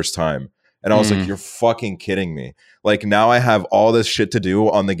for the first time. And I was like, you're fucking kidding me. Like, now I have all this shit to do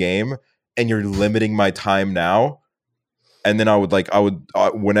on the game and you're limiting my time now. And then I would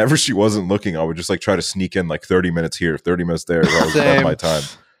whenever she wasn't looking, I would just like try to sneak in like 30 minutes here, 30 minutes there. That was above my time.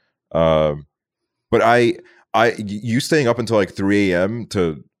 But you staying up until like 3 a.m.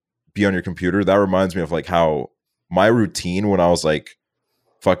 to be on your computer, that reminds me of like how my routine when I was like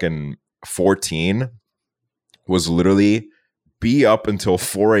fucking 14 was literally be up until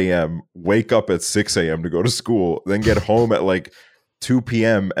 4 a.m., wake up at 6 a.m. to go to school, then get home at like 2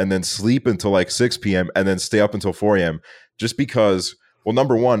 p.m. and then sleep until like 6 p.m. and then stay up until 4 a.m. just because, well,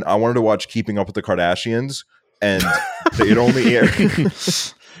 number one, I wanted to watch Keeping Up with the Kardashians and it only aired.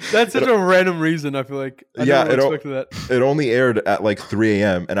 That's such a random reason, I feel like. I never expected that. It only aired at like 3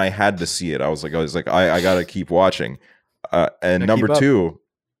 a.m. and I had to see it. I was like, I got to keep watching. And number two,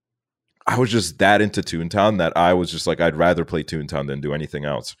 I was just that into Toontown that I was just like, I'd rather play Toontown than do anything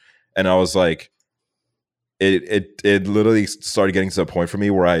else. And I was like, it literally started getting to the point for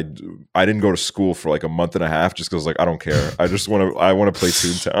me where I didn't go to school for like a month and a half just because like I don't care. I want to play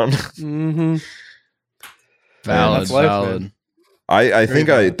Toontown. Mm-hmm. Valid. I think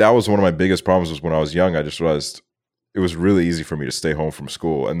that was one of my biggest problems was when I was young. I just realized it was really easy for me to stay home from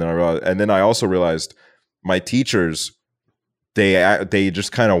school, and then I also realized my teachers, they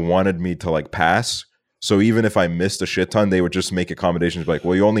just kind of wanted me to like pass. So even if I missed a shit ton, they would just make accommodations like,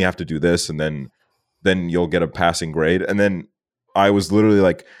 well, you only have to do this, and then you'll get a passing grade. And then I was literally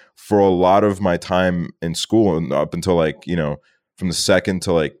like, for a lot of my time in school and up until like, you know, from the second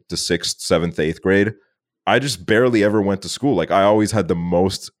to like the 6th, 7th, 8th grade, I just barely ever went to school. Like I always had the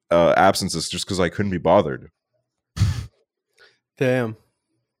most absences just because I couldn't be bothered. Damn.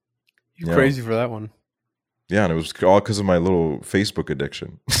 You're crazy for that one. Yeah, and it was all because of my little Facebook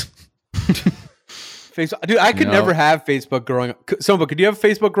addiction. Facebook, dude, I could never have Facebook growing up. Somebody, could you have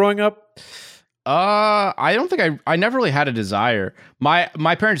Facebook growing up? I don't think I never really had a desire.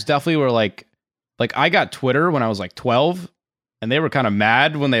 My parents definitely were like I got Twitter when I was like 12, and they were kind of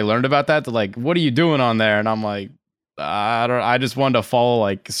mad when they learned about that. They're like, "What are you doing on there?" And I'm like, I just wanted to follow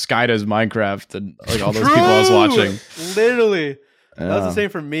like Skyda's Minecraft and like all those people I was watching. Literally. Yeah. That's the same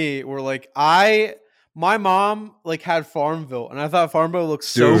for me. Where like my mom like had Farmville, and I thought Farmville looked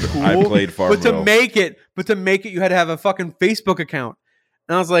so cool. I played Farmville, but to make it, you had to have a fucking Facebook account.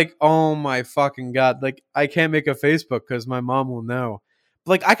 And I was like, oh my fucking god! Like I can't make a Facebook because my mom will know.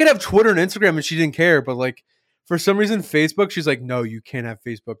 But, like I could have Twitter and Instagram, and she didn't care. But like for some reason, Facebook, she's like, no, you can't have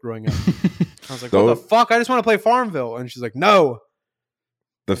Facebook growing up. I was like, what the fuck? I just want to play Farmville, and she's like, no.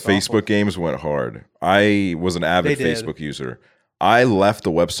 The Facebook games went hard. I was an avid Facebook user. I left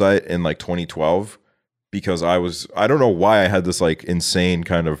the website in like 2012 because I don't know why I had this like insane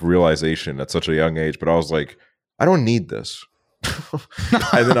kind of realization at such a young age, but I was like, I don't need this.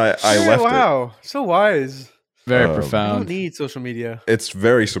 And then I left it. Wow, so wise. Very profound. I don't need social media. It's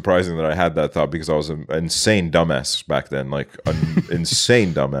very surprising that I had that thought because I was an insane dumbass back then, like an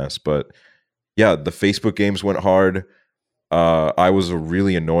insane dumbass. But yeah, the Facebook games went hard. I was a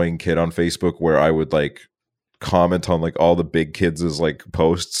really annoying kid on Facebook where I would like comment on like all the big kids' like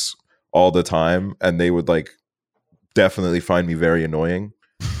posts all the time, and they would like definitely find me very annoying.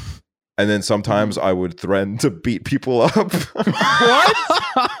 And then sometimes I would threaten to beat people up. What?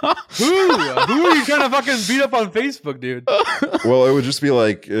 Who are you trying to fucking beat up on Facebook, dude? Well, it would just be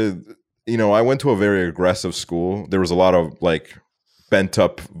like, you know, I went to a very aggressive school. There was a lot of like bent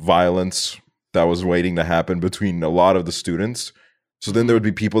up violence that was waiting to happen between a lot of the students. So then there would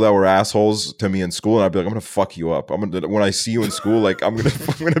be people that were assholes to me in school, and I'd be like, I'm gonna fuck you up. When I see you in school, like I'm gonna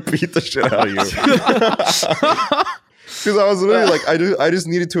beat the shit out of you. Because I was literally like, I just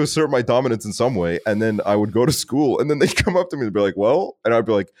needed to assert my dominance in some way, and then I would go to school, and then they'd come up to me and be like, "Well," and I'd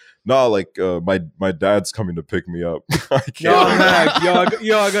be like, "Nah, like my dad's coming to pick me up." I can't. Yo, I'm hacked.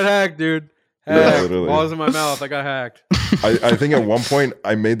 Yo, I got hacked, dude. Yeah, literally. Balls in my mouth. I got hacked. I think at one point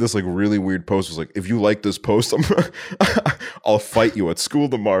I made this like really weird post. It was like, if you like this post, I'll fight you at school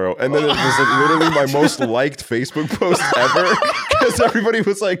tomorrow. And then it was like literally my most liked Facebook post ever because everybody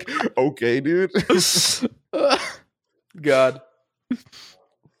was like, "Okay, dude." God,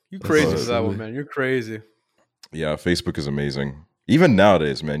 you crazy with that one, man. You're crazy. Yeah, Facebook is amazing. Even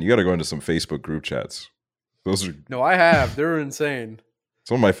nowadays, man, you got to go into some Facebook group chats. Those are No, I have. They're insane.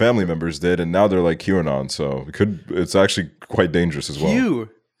 some of my family members did, and now they're like QAnon. So it's actually quite dangerous as well. Q.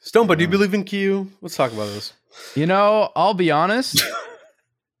 Stompa, do you believe in Q? Let's talk about this. You know, I'll be honest.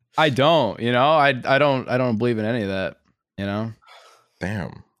 I don't. You know, I don't believe in any of that. You know.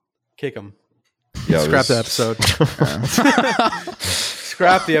 Damn. Kick him. Yeah, Scrap the episode.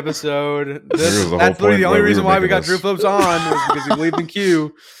 Scrap the episode. That's whole literally point the why only we reason were why we making got Drew this. Flips on was because he believed in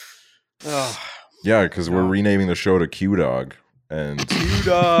Q. Oh, Yeah, because we're renaming the show to Q Dog, and Q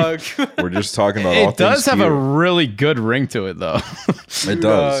dog. we're just talking about all It does things have a Q. really good ring to it, though. It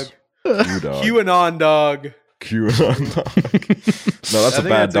does. Q Dog. QAnon dog. QAnon dog. No, that's I a think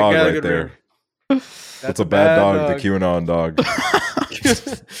bad that's dog a right good there. ring. That's a bad dog, the QAnon dog.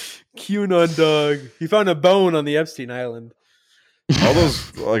 QAnon dog. He found a bone on the Epstein Island. All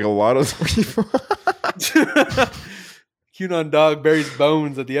those, like a lot of people. QAnon dog buries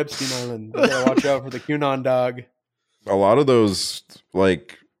bones at the Epstein Island. You gotta watch out for the QAnon dog. A lot of those,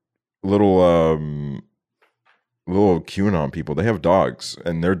 like, little QAnon people, they have dogs,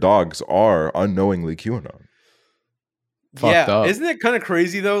 and their dogs are unknowingly QAnon. Fucked up. Isn't it kind of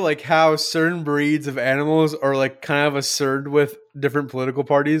crazy though? Like how certain breeds of animals are like kind of associated with different political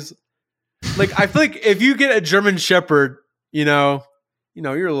parties. Like I feel like if you get a German Shepherd, you're a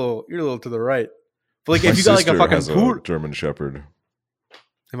little to the right. But like My if you got like a sister fucking has poodle, German Shepherd.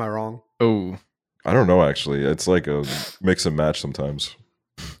 am I wrong? Oh, I don't know, actually. It's like a mix and match sometimes.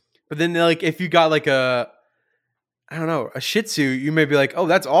 But then like if you got like a Shih Tzu, you may be like, oh,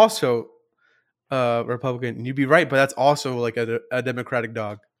 that's also Republican. And you'd be right, but that's also like a Democratic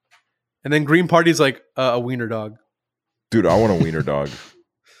dog. And then Green Party's like a wiener dog. Dude, I want a wiener dog.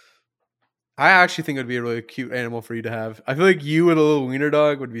 I actually think it would be a really cute animal for you to have. I feel like you and a little wiener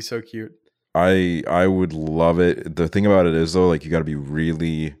dog would be so cute. I would love it. The thing about it is though, like you got to be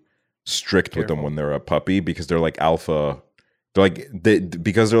really strict with them Careful. when they're a puppy because they're like alpha. They're like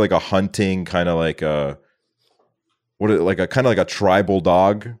because they're like a hunting kind of like a kind of like a tribal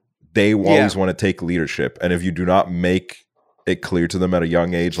dog. They always want to take leadership, and if you do not make it clear to them at a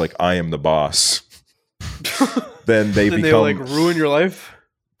young age, like I am the boss, then they Then become they'll like ruin your life.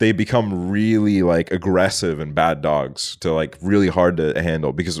 they become really like aggressive and bad dogs to like really hard to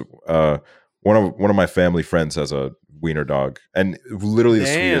handle because one of my family friends has a wiener dog and literally the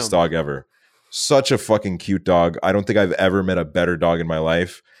sweetest Damn. dog ever. Such a fucking cute dog. I don't think I've ever met a better dog in my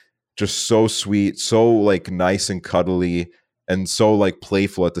life. Just so sweet, so like nice and cuddly and so like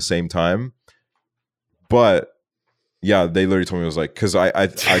playful at the same time. But yeah, they literally told me it was like because I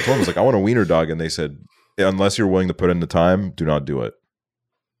told them I was like I want a wiener dog and they said unless you're willing to put in the time, do not do it.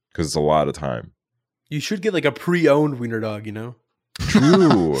 Because it's a lot of time. You should get like a pre-owned wiener dog, you know?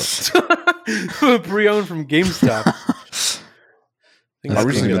 True. Pre-owned from GameStop. I've That's a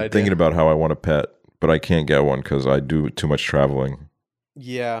recently good been idea. thinking about how I want a pet, but I can't get one because I do too much traveling.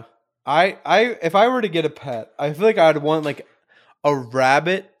 Yeah. I if I were to get a pet, I feel like I'd want like a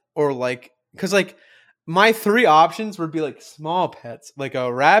rabbit or like because like my three options would be like small pets, like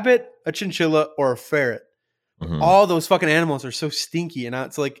a rabbit, a chinchilla, or a ferret. Mhm. All those fucking animals are so stinky, and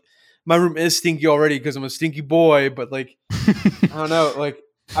it's like my room is stinky already because I'm a stinky boy. But like I don't know, like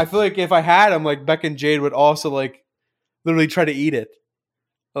I feel like if I had them, like Beck and Jade would also like literally try to eat it.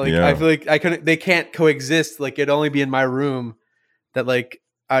 Like Yeah. I feel like they can't coexist. Like it'd only be in my room that like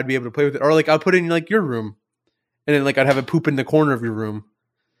I'd be able to play with it, or like I'll put it in like your room, and then like I'd have it poop in the corner of your room.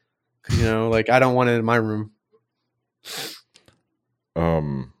 You know, like I don't want it in my room.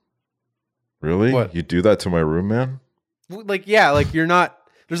 Really? What? You do that to my room, man? Like yeah, like you're not.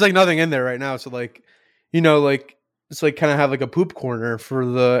 There's like nothing in there right now, so like you know, like it's like kind of have like a poop corner for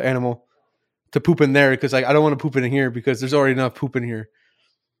the animal to poop in there because like I don't want to poop in here because there's already enough poop in here.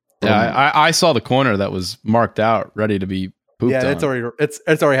 yeah. I saw the corner that was marked out, ready to be pooped Yeah, on.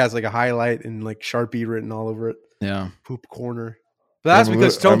 it's already has like a highlight and like Sharpie written all over it. Yeah. Poop corner. But that's I'm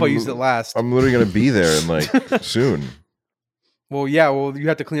because li- Stompa I'm- used it last. I'm literally gonna be there in like soon. Well, yeah. Well, you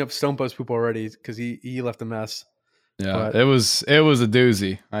have to clean up Stompa's poop already because he left a mess. Yeah. But- It was a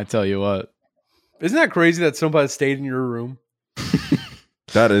doozy. I tell you what. Isn't that crazy that Stompa stayed in your room?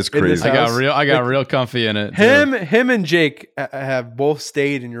 That is In this crazy. house. I got Like, real comfy in it. Him and Jake have both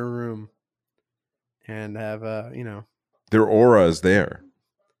stayed in your room, and have Their aura is there.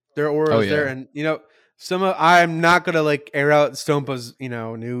 their aura Oh, is there, yeah. and I'm not gonna like air out Stompa's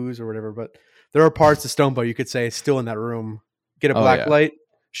news or whatever, but there are parts of Stompa you could say is still in that room. Get a Oh, black yeah. light,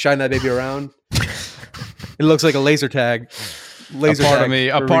 shine that baby around. It looks like a laser tag. A part tag of me,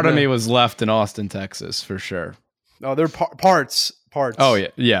 for a part of Rena. me was left in Austin, Texas, for sure. Oh, they're parts. Oh yeah,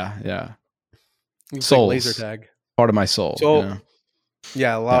 yeah, yeah. Looks like Souls. laser tag. Part of my soul. So- you know?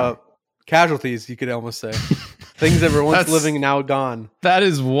 Yeah, a lot of casualties, you could almost say. Things that were once That's- living, now gone. That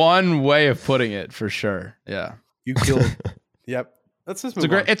is one way of putting it for sure. Yeah. You killed. Yep. Let's just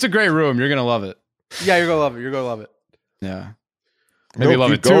move on. It's a great room. You're gonna love it. Yeah, you're gonna love it. You're gonna love it. Yeah. Maybe love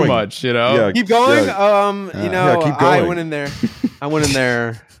keep it too going. much, you know? Yeah, Keep going. yeah. You know, Yeah, keep I going. went in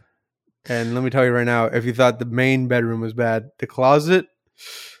there. And let me tell you right now, if you thought the main bedroom was bad, the closet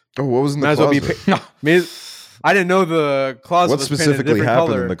Oh, what was in the might as well be. closet? I didn't know the closet What was painted a specifically different happened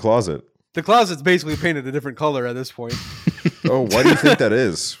color. in the closet? The closet's basically painted a different color at this point. Oh, why do you think that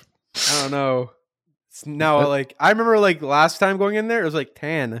is? I don't know. It's now like I remember like last time going in there, it was like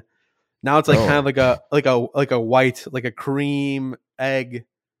tan. Now it's like Oh. kind of like a white, like a cream egg.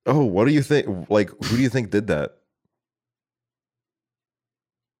 Oh, what do you think? Like, who do you think did that?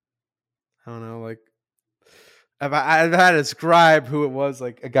 I don't know, like I've had to describe who it was,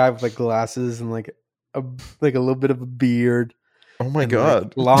 like a guy with like glasses and like a little bit of a beard. Oh my and, god!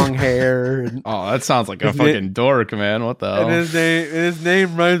 like, long hair. And, Oh, that sounds like a His na- fucking dork, man. What the hell? and his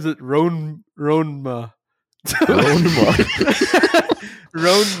name rhymes with Ronma.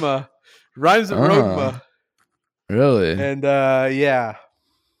 Ronma rhymes with Ronma. Really? And yeah,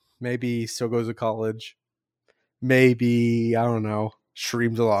 maybe he still goes to college. Maybe I don't know.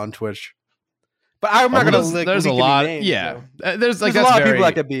 Streams a lot on Twitch. But I'm not gonna. There's a leak any lot. names, Yeah. so. There's like There's a that's lot of very, people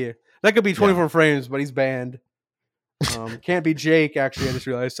that could be. That could be 24 frames, but he's banned. Can't be Jake. Actually, I just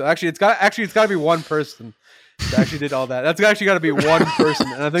realized. So actually, it's got to be one person that actually did all that. That's actually got to be one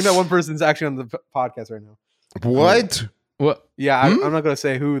person, and I think that one person's actually on the podcast right now. What? What? Yeah, I'm not gonna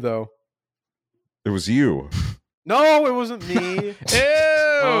say who though. It was you. No, it wasn't me. Ew.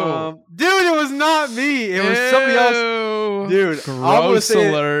 Dude, it was not me. It was somebody else. Dude, I'm gonna Gross say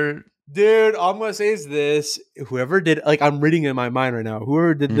it. alert. Dude, all I'm gonna say is this: whoever did, like, I'm reading in my mind right now.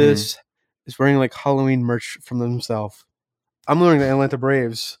 Whoever did this is wearing like Halloween merch from themselves. I'm wearing the Atlanta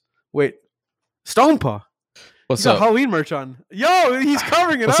Braves. Wait, Stonepaw. What's He's got up? Halloween merch on. Yo, he's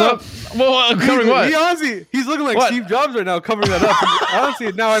covering it What's up. up? Well, covering what? He honestly, he's looking like What? Steve Jobs right now, covering that up.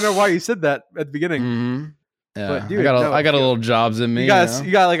 Honestly, now I know why you said that at the beginning. Mm-hmm. Yeah, But, dude, I got no, a little jobs in me. You got, you know?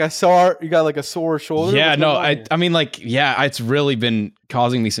 you got like a sore shoulder. Yeah, What's no, going on here? I mean, like, yeah, it's really been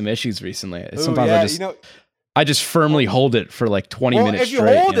causing me some issues recently. Ooh, Sometimes yeah, I just firmly hold it for like 20 minutes if you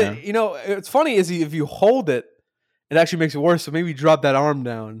straight. hold you know? it, it's funny is if you hold it, it actually makes it worse. So maybe drop that arm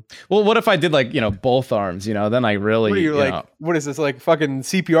down. Well, what if I did like, both arms, then I really, What are you like? know, What is this, like fucking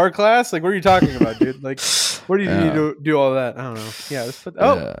CPR class? Like, what are you talking about, dude? Like, where do you need to do all that? I don't know. Yeah, let's put.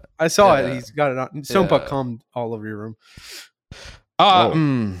 Oh, yeah. I saw yeah. it. He's got it on. Stonepuck Yeah. come all over your room.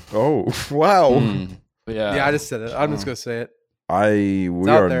 Oh, wow! Yeah. Yeah, I just said it. I'm just gonna say it. We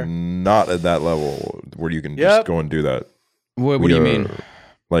out are there. not at that level where you can Yep. just go and do that. What We do you are, mean?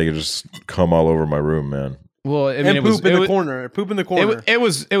 Like, it just come all over my room, man. Well, I mean, And it poop was, in the corner. Poop in the corner. it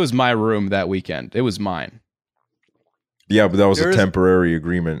was my room that weekend. It was mine. Yeah, but that was There a is- temporary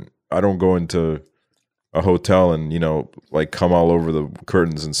agreement. I don't go into a hotel and like come all over the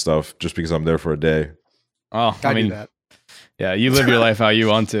curtains and stuff just because I'm there for a day. Oh, I I do mean, that. yeah, you live your life how you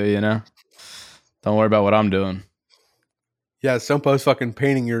want to, Don't worry about what I'm doing. Yeah, Stonepuck's fucking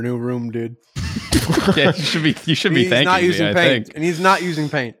painting your new room, dude. Yeah, you should be He's thanking not me, using I paint, think. and he's not using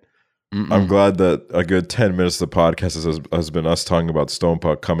paint. I'm glad that a good 10 minutes of the podcast has been us talking about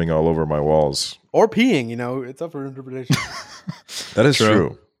Stonepuck coming all over my walls. Or peeing, it's up for interpretation. That is True.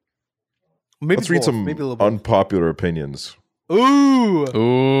 true. Maybe Let's read both, some maybe a little bit. unpopular opinions. Ooh,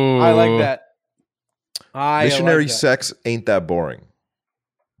 Ooh. I like that. Missionary like that. sex ain't that boring.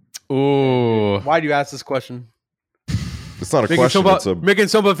 Ooh. Why do you ask this question? It's not a question. It's Making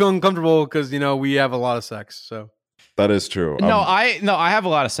somebody feel uncomfortable because we have a lot of sex. So that is true. No, I have a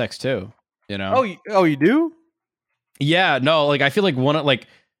lot of sex too, you do? Yeah, no, like I feel like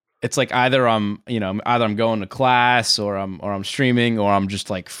it's like either I'm going to class or I'm streaming or I'm just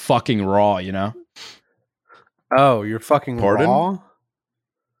like fucking raw, Oh, you're fucking Pardon? raw.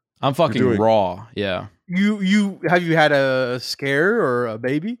 I'm fucking doing- raw. Yeah. You have you had a scare or a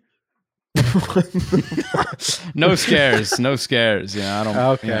baby? No scares, no scares. I don't.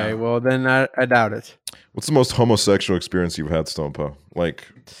 Okay, well then I doubt it. What's the most homosexual experience you've had, Stonepa? Like,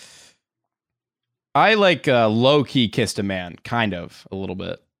 I low key kissed a man, kind of a little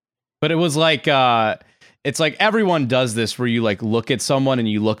bit, but it was like it's like everyone does this where you like look at someone and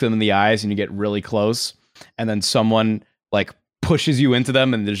you look them in the eyes and you get really close, and then someone like pushes you into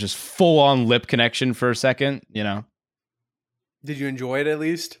them and there's just full on lip connection for a second. Did you enjoy it at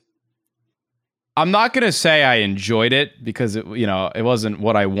least? I'm not gonna say I enjoyed it because it wasn't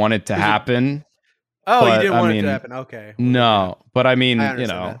what I wanted to happen. Oh, But, you didn't I want it mean, to happen. Okay. No, but I mean, I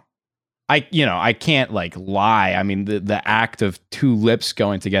understand that. I can't like lie. I mean, the act of two lips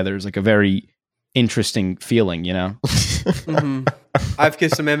going together is like a very interesting feeling, you know? Mm-hmm. I've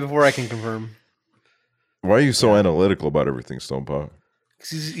kissed a man before. I can confirm. Why are you so analytical about everything, Stonepot?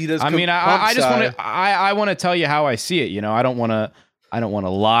 He does. I mean, I just want to. I want to tell you how I see it. You know, I don't want to. I don't want to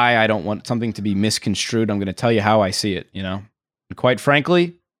lie. I don't want something to be misconstrued. I'm going to tell you how I see it. You know, and quite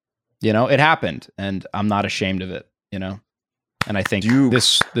frankly, you know, it happened, and I'm not ashamed of it. You know, and I think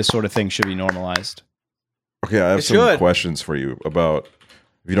this sort of thing should be normalized. Okay, I have some questions for you about.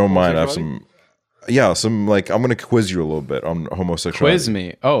 If you don't mind, I have some. Yeah, some like I'm going to quiz you a little bit on homosexuality. Quiz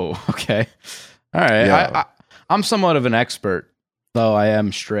me? Oh, okay. All right. Yeah. I'm somewhat of an expert, though I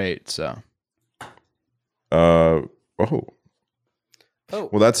am straight. So. Oh.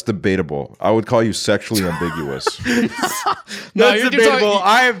 Well, that's debatable. I would call you sexually ambiguous. No, you're debatable.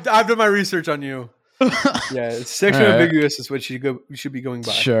 I've done my research on you. Yeah, sexually ambiguous is what you should be going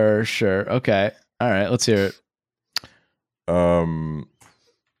by. Sure. Okay. All right. Let's hear it.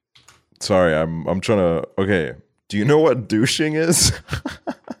 Sorry, I'm trying to. Okay, do you know what douching is?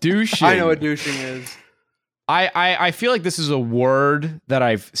 Douching. I know what douching is. I feel like this is a word that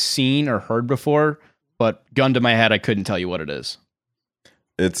I've seen or heard before, but gun to my head, I couldn't tell you what it is.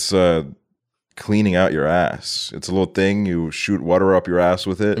 It's cleaning out your ass. It's a little thing. You shoot water up your ass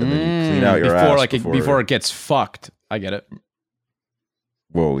with it, and then you clean out your ass before it gets fucked. I get it.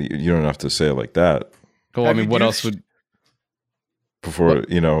 Well, you don't have to say it like that. Well, I mean, what else would? Before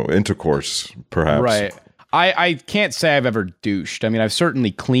intercourse, perhaps. Right. I can't say I've ever douched. I mean, I've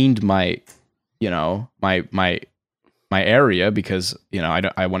certainly cleaned my area because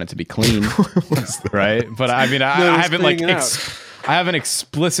I want it to be clean, right? But I mean, I haven't I haven't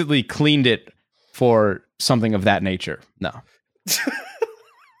explicitly cleaned it for something of that nature. No.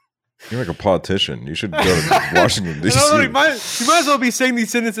 You're like a politician. You should go to Washington D.C. You might as well be saying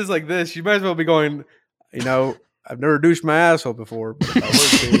these sentences like this. You might as well be going, I've never douched my asshole before, but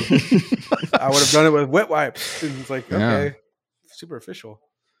I would have done it with wet wipes. And it's like, okay, super official.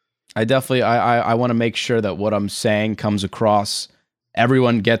 I definitely, I want to make sure that what I'm saying comes across.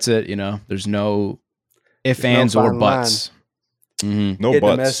 Everyone gets it. There's no ifs, ands, or buts. Mm-hmm. No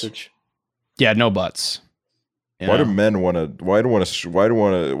buts. The message. Yeah, no buts. Why do men want to? Why do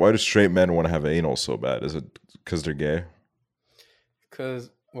straight men want to have anal so bad? Is it because they're gay?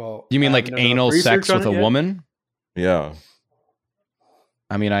 Because, well, you mean like anal sex with a woman? Yeah.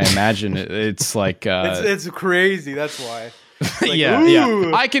 I mean, I imagine it's like it's crazy. That's why. Like,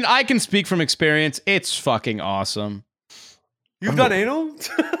 yeah. I can speak from experience. It's fucking awesome. You've done anal?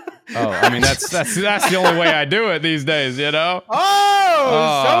 Oh, I mean that's the only way I do it these days, Oh,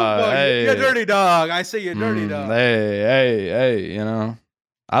 so hey. You're a dirty dog. I say you're a dirty dog. Hey,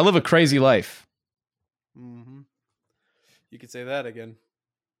 I live a crazy life. Mm-hmm. You could say that again.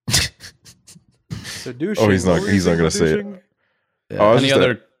 So douching. Oh, he's not going to say it.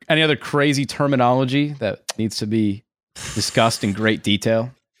 Yeah. Any other crazy terminology that needs to be discussed in great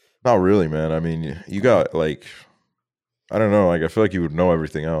detail? Not really, man. I mean, you got like, I don't know. Like, I feel like you would know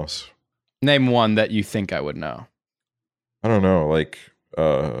everything else. Name one that you think I would know. I don't know. Like,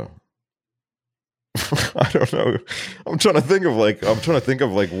 I don't know. I'm trying to think of like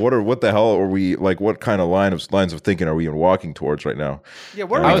what the hell are we like? What kind of lines of thinking are we even walking towards right now? Yeah,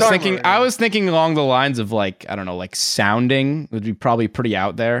 what are we talking about right now? I was thinking along the lines of like, I don't know, like sounding would be probably pretty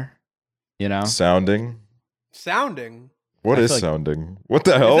out there. Sounding. What is sounding? What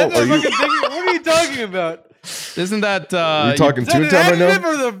the hell? What are you talking about? Isn't that you talking Toontown right now?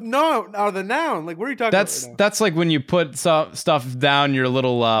 Or the noun? Like, what are you talking about? Right that's like when you put stuff down your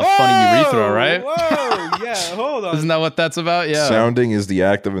little funny urethra, right? Whoa, yeah, hold on. Isn't that what that's about? Yeah. Sounding is the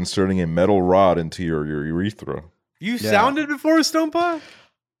act of inserting a metal rod into your urethra. You sounded before, Stonepot?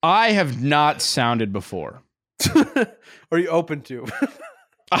 I have not sounded before. Are you open to?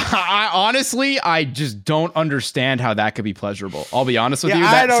 I honestly just don't understand how that could be pleasurable. I'll be honest with you.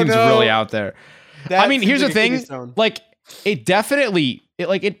 That seems really out there. I mean, here's the thing. Like,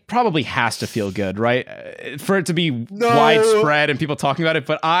 it probably has to feel good, right? For it to be widespread and people talking about it.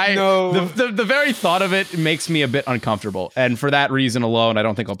 But the very thought of it makes me a bit uncomfortable. And for that reason alone, I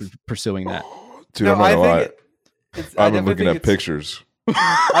don't think I'll be pursuing that. Dude, I'm not gonna lie. I've been looking at pictures.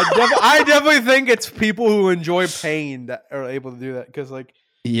 I definitely think it's people who enjoy pain that are able to do that. Because, like,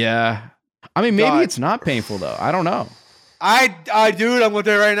 yeah. I mean, maybe it's not painful, though. I don't know. Dude, I'm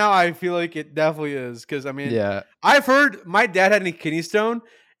looking at it right now. I feel like it definitely is. Because, I mean, I've heard my dad had a kidney stone,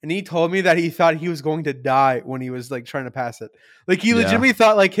 and he told me that he thought he was going to die when he was, like, trying to pass it. Like, he legitimately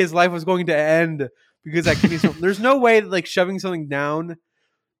thought, like, his life was going to end because that kidney stone. There's no way that, like, shoving something down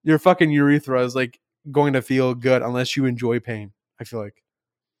your fucking urethra is, like, going to feel good unless you enjoy pain, I feel like.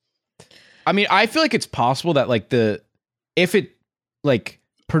 I mean, I feel like it's possible that like if it like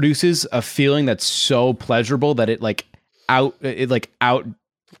produces a feeling that's so pleasurable that it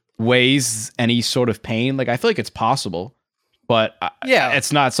outweighs any sort of pain. Like I feel like it's possible, but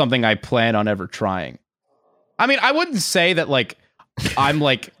it's not something I plan on ever trying. I mean, I wouldn't say that like I'm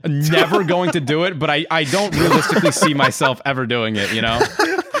like never going to do it, but I don't realistically see myself ever doing it, you know?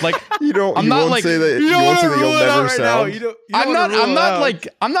 Like You don't. I'm you not won't like say that. You You don't won't say want that to you'll rule it out never right now. sound. You don't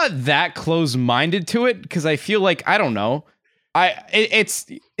I'm not that close-minded to it because I feel like I don't know.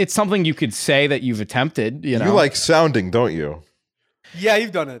 It's something you could say that you've attempted, you know. You like sounding, don't you? Yeah,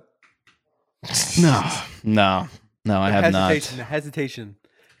 you've done it. No, I have not. The hesitation.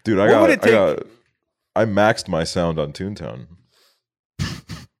 Dude, I maxed my sound on Toontown.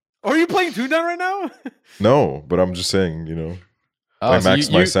 Are you playing Toontown right now? No, but I'm just saying, you know, Oh, I so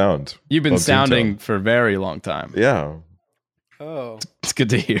maxed my sound. You've been on sounding Toontown. for a very long time. Yeah. Oh, It's good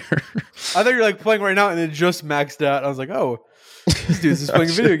to hear. I thought you were like playing right now and it just maxed out. I was like, oh, this dude's just playing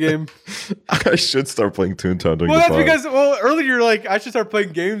a video game. I should start playing Toontown during Well, the that's pod. because earlier you're like, I should start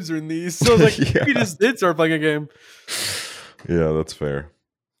playing games during these. So I was like, Yeah. you just did start playing a game. Yeah, that's fair.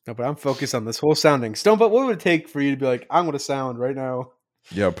 No, but I'm focused on this whole sounding. Stone, but what would it take for you to be like, I'm going to sound right now?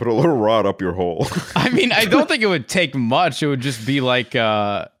 Yeah, put a little rod up your hole. I mean, I don't think it would take much. It would just be like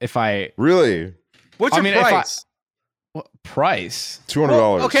if I Really? What's your I mean, if price? what price $200.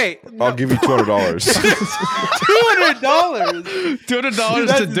 Well, okay, I'll give you $200. $200. $200 Dude, to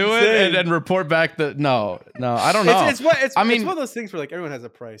that's do it insane. and report back the no, I don't know. It's I mean- it's one of those things where like everyone has a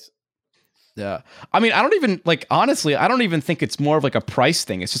price. Yeah. I mean, I don't even like honestly, I don't even think it's more of like a price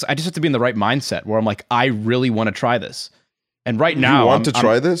thing. It's just I just have to be in the right mindset where I'm like, I really want to try this. And right now you want I'm- to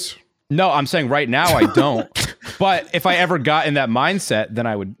try this? No, I'm saying right now I don't. But if I ever got in that mindset, then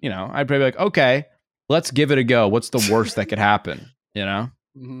I would, you know, I'd probably be like, okay, let's give it a go. What's the worst that could happen? You know?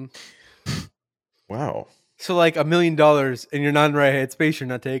 Mm-hmm. Wow. So like $1 million and you're not in the right headspace, you're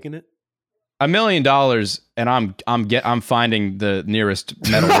not taking it. $1 million and I'm finding the nearest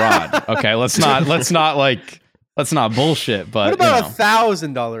metal rod. Okay, let's not bullshit. But What about you know.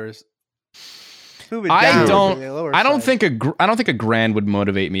 $1,000? Move it I down don't- to the lower I don't side. think a grand would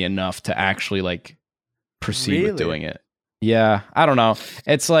motivate me enough to actually like proceed with Really? doing it. Yeah, I don't know.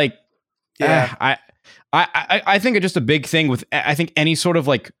 It's like Yeah. I think it's just a big thing with I think any sort of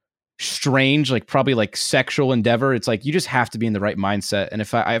like strange like probably like sexual endeavor. It's like you just have to be in the right mindset. And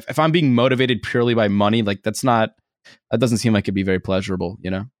if I'm being motivated purely by money, like that doesn't seem like it'd be very pleasurable,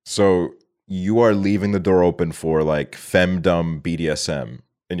 you know? So you are leaving the door open for like femdom BDSM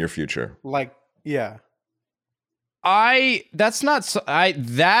in your future. Like, yeah. I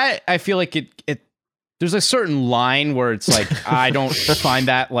feel like it there's a certain line where it's like I don't find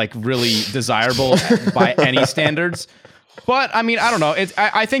that like really desirable by any standards. But I mean, I don't know.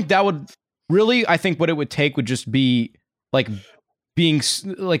 I think that would really, I think what it would take would just be like being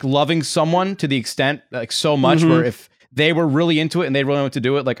like loving someone to the extent like so much Mhm. where if they were really into it and they really wanted to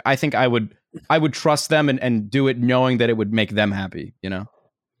do it, like I think I would trust them and do it knowing that it would make them happy, you know?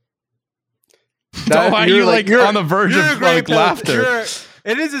 That- Why are you're you like you're- on the verge you're a of great like pilot. laughter?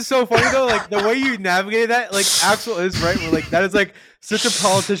 It is just so funny though, like the way you navigate that, like Axel is right. We're like that is like such a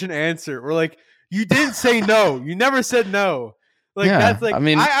politician answer. We're like, you didn't say no. You never said no. Like Yeah, that's like I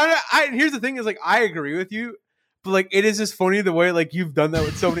mean- I here's the thing is like I agree with you, but like it is just funny the way like you've done that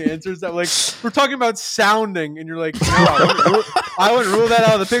with so many answers that like we're talking about sounding and you're like, no, I wouldn't rule that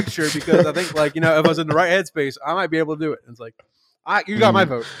out of the picture because I think like, you know, if I was in the right headspace, I might be able to do it. And it's like, you got my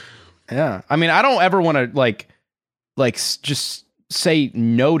vote. Yeah. I mean, I don't ever want to like just say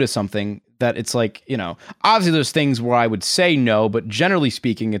no to something that it's like, you know, obviously there's things where I would say no, but generally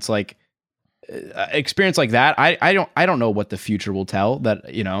speaking, it's like experience like that. I don't know what the future will tell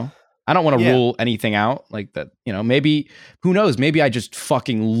that, you know, I don't want to Yeah. rule anything out like that, you know, maybe who knows? Maybe I just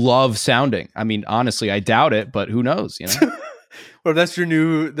fucking love sounding. I mean, honestly, I doubt it, but who knows, you know, Well, that's your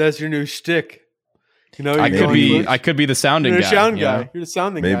new shtick. You know, I you're could be the sounding you're guy. the sound you know? guy. You're the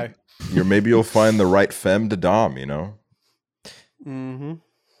sounding Maybe- guy. Maybe you'll find the right femme to dom, you know? Mm-hmm.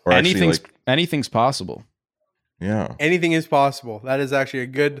 Or actually, Anything's possible. yeah. Anything is possible. That is actually a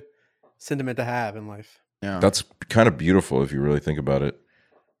good sentiment to have in life. Yeah. That's kind of beautiful if you really think about it.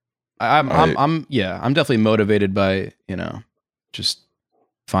 I'm definitely motivated by, you know, just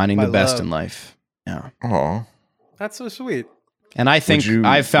finding By the best love. in life. Yeah. Aw. That's so sweet. And I think Would you-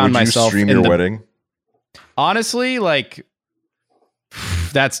 I've found would you myself stream in your the, wedding? honestly, like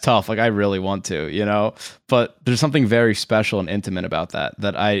that's tough. Like I really want to, you know, but there's something very special and intimate about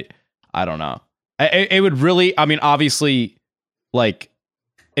that I don't know. It would really, I mean, obviously like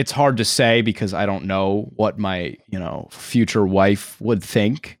it's hard to say because I don't know what my, you know, future wife would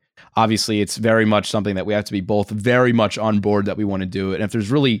think. obviously it's very much something that we have to be both very much on board that we want to do it. And if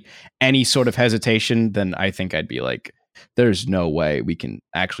there's really any sort of hesitation, then I think I'd be like, there's no way we can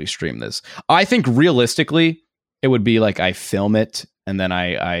actually stream this. I think realistically, it would be like I film it and then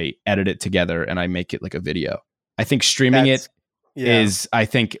I edit it together and I make it like a video. I think streaming I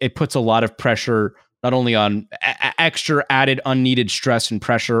think it puts a lot of pressure, not only on extra added unneeded stress and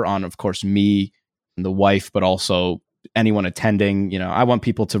pressure on, of course, me and the wife, but also anyone attending. I want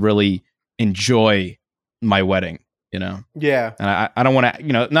people to really enjoy my wedding, Yeah. and I don't want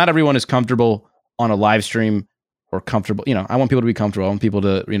to, not everyone is comfortable on a live stream or comfortable. I want people to be comfortable. I want people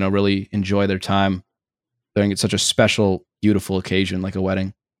to, really enjoy their time during such a special, beautiful occasion like a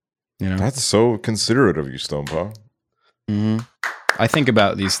wedding. That's so considerate of you, Stoneball. Mm-hmm. I think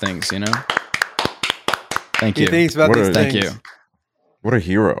about these things, Thank you. He thinks about these things. Thank you. What a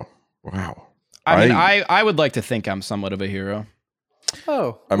hero. Wow. I mean, I would like to think I'm somewhat of a hero.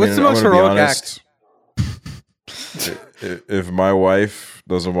 Oh, what's the most heroic act? If my wife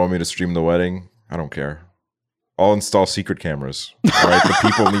doesn't want me to stream the wedding, I don't care. I'll install secret cameras. All right, the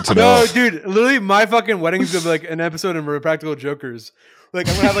people need to know. No, dude, literally, my fucking wedding is gonna be like an episode of Practical Jokers. Like,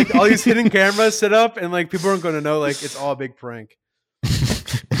 I'm gonna have like all these hidden cameras set up, and like people aren't gonna know like it's all a big prank.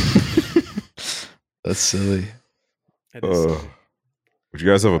 That's silly. Would you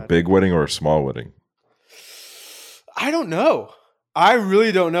guys have a big wedding or a small wedding? I don't know. I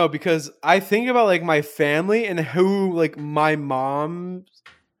really don't know, because I think about like my family and who like my mom,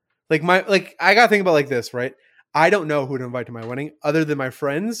 I gotta think about like this, right? I don't know who to invite to my wedding other than my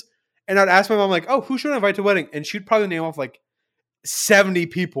friends. And I'd ask my mom, like, oh, who should I invite to a wedding? And she'd probably name off like 70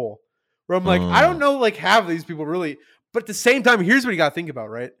 people. Where I'm like, I don't know like half of these people really. But at the same time, here's what you gotta think about,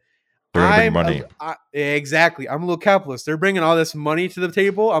 right? They're gonna bring money. Exactly. I'm a little capitalist. They're bringing all this money to the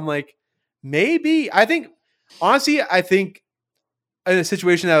table. I'm like, maybe. Honestly, I think in a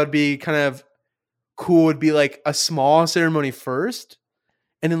situation that would be kind of cool would be like a small ceremony first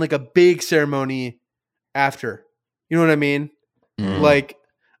and then like a big ceremony after. You know what I mean? Like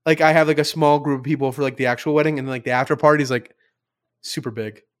I have like a small group of people for like the actual wedding, and then like the after party is like super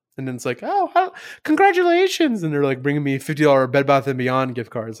big. And then it's like, oh, congratulations. And they're like bringing me $50 Bed Bath & Beyond gift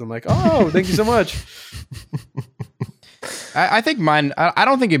cards. I'm like, oh, thank you so much. I think mine, I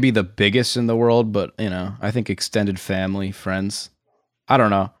don't think it'd be the biggest in the world, but I think extended family, friends. I don't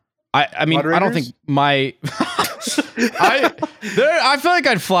know. I mean, I don't think my, I feel like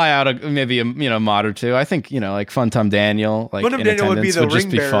I'd fly out maybe a mod or two. I think, like Fun Time Daniel, like Fun Time Daniel would be the just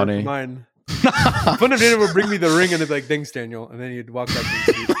ring be bearer funny. of mine. Fun Time Daniel would bring me the ring and it'd be like, thanks, Daniel. And then you'd walk back to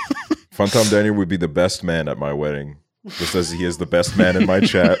the seat. Fun Time Daniel would be the best man at my wedding, just as he is the best man in my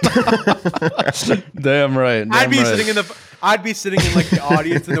chat. Damn right. I'd be sitting in like the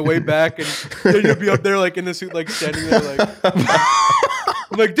audience in the way back, and then you'd be up there like in the suit, like standing there, like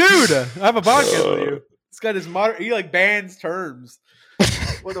I'm like, dude, I have a podcast with you. This guy is he like bans terms.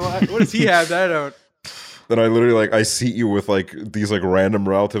 What does he have that out? Then I literally I seat you with like these like random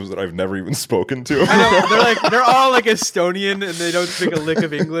relatives that I've never even spoken to. I know, they're all like Estonian and they don't speak a lick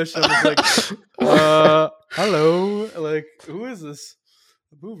of English. So I'm just like, hello, like who is this?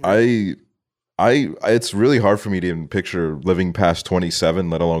 It's really hard for me to even picture living past 27,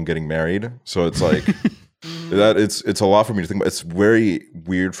 let alone getting married. So it's like that it's a lot for me to think about. It's very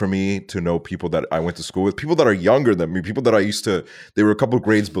weird for me to know people that I went to school with, people that are younger than me, people that they were a couple of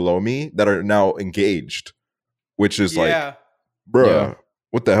grades below me that are now engaged, which is like, bruh,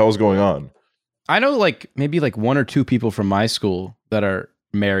 what the hell is going on? I know like maybe like one or two people from my school that are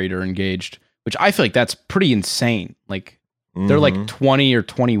married or engaged, which I feel like that's pretty insane. Like they're like 20 or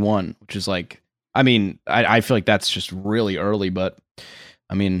 21, which is like, I mean, I feel like that's just really early, but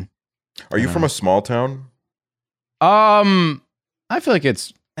I mean, are you from a small town? I feel like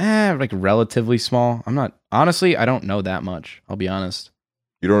it's like relatively small. Honestly, I don't know that much. I'll be honest.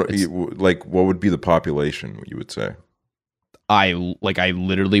 Like what would be the population, you would say? I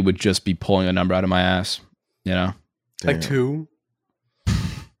literally would just be pulling a number out of my ass, Damn. Like 2?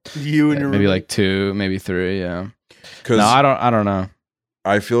 You and your maybe like 2, maybe 3, yeah. No, I don't know.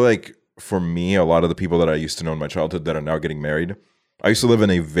 I feel like for me, a lot of the people that I used to know in my childhood that are now getting married, I used to live in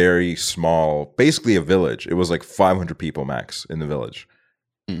a very small, basically a village. It was like 500 people max in the village.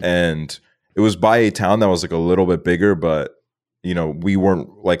 And it was by a town that was like a little bit bigger, but we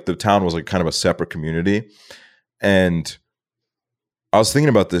weren't like, the town was like kind of a separate community. And I was thinking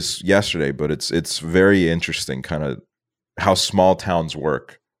about this yesterday, but it's very interesting kind of how small towns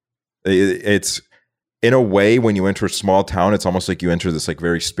work. It's in a way, when you enter a small town, it's almost like you enter this like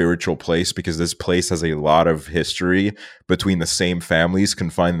very spiritual place, because this place has a lot of history between the same families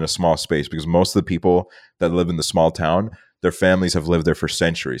confined in a small space, because most of the people that live in the small town, their families have lived there for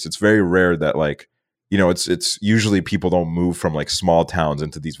centuries. It's very rare that like, you know, it's usually people don't move from like small towns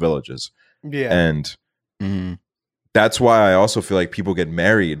into these villages. Yeah. And that's why I also feel like people get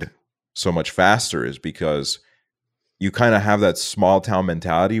married so much faster, is because you kind of have that small town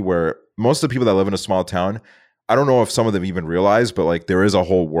mentality where most of the people that live in a small town, I don't know if some of them even realize, but like there is a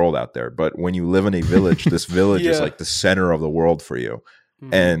whole world out there. But when you live in a village, this village is like the center of the world for you.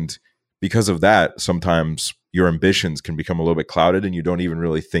 And because of that, sometimes your ambitions can become a little bit clouded and you don't even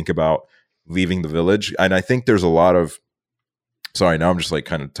really think about leaving the village. And I think there's a lot of, sorry, now I'm just like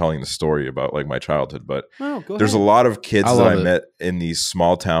kind of telling the story about like my childhood, but there's a lot of kids that I met in these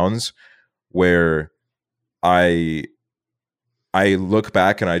small towns where I look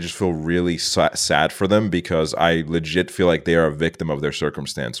back and I just feel really sad for them, because I legit feel like they are a victim of their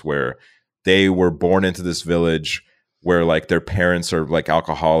circumstance, where they were born into this village where like their parents are like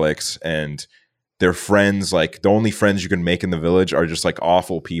alcoholics, and their friends, like the only friends you can make in the village are just like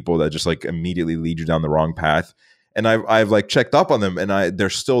awful people that just like immediately lead you down the wrong path. And I've like checked up on them, and they're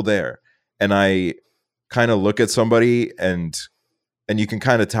still there. And I kind of look at somebody and you can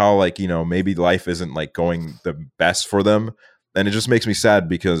kind of tell like, you know, maybe life isn't like going the best for them. And it just makes me sad,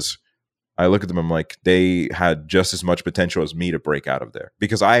 because I look at them, I'm like, they had just as much potential as me to break out of there,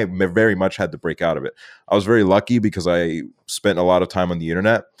 because I very much had to break out of it. I was very lucky because I spent a lot of time on the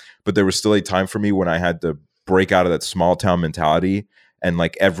internet, but there was still a time for me when I had to break out of that small town mentality and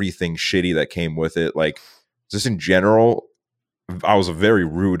like everything shitty that came with it. Like just in general, I was a very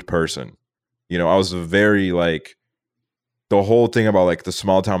rude person. You know, I was a very like, the whole thing about like the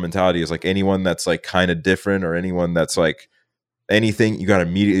small town mentality is like anyone that's like kind of different, or anyone that's like anything, you got to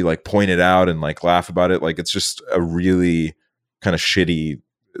immediately like point it out and like laugh about it. Like it's just a really kind of shitty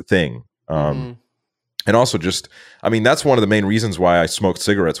thing. And also just, I mean, that's one of the main reasons why I smoked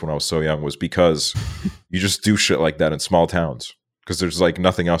cigarettes when I was so young, was because you just do shit like that in small towns because there's like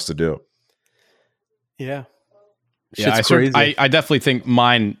nothing else to do. Yeah. Yeah, crazy. I definitely think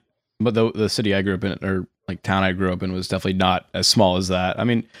mine, but the city I grew up in, or like town I grew up in, was definitely not as small as that. I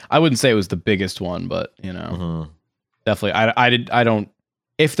mean, I wouldn't say it was the biggest one, but you know, definitely. I don't.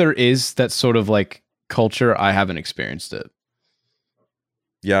 If there is that sort of like culture, I haven't experienced it.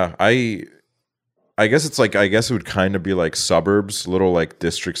 Yeah, I guess it's like, I guess it would kind of be like suburbs, little like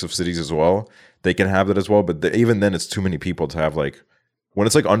districts of cities as well. They can have that as well, but even then, it's too many people to have like, when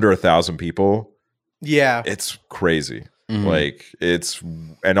it's like under 1,000 people. Yeah, it's crazy. Like it's,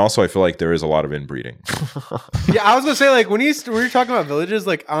 and also I feel like there is a lot of inbreeding. Yeah, I was gonna say like when you're talking about villages,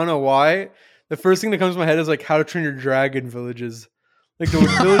 like I don't know why the first thing that comes to my head is like How to Train Your Dragon villages, like the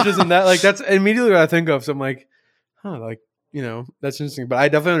villages and that, like that's immediately what I think of. So I'm like, like, you know, that's interesting. But I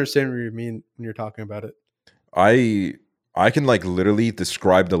definitely understand what you mean when you're talking about it. I can like literally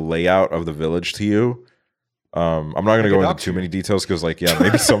describe the layout of the village to you. I'm not gonna go into too many details because like, yeah,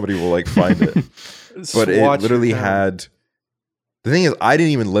 maybe somebody will like find it. But it literally had. The thing is, I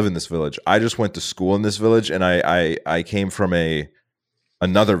didn't even live in this village. I just went to school in this village, and I came from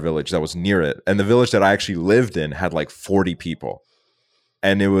another village that was near it. And the village that I actually lived in had like 40 people.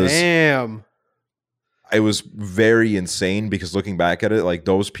 And it was damn. It was very insane, because looking back at it, like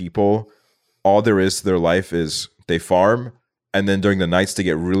those people, all there is to their life is they farm, and then during the nights they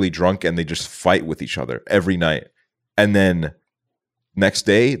get really drunk and they just fight with each other every night. And then next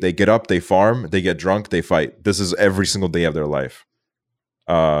day they get up, they farm, they get drunk, they fight. This is every single day of their life.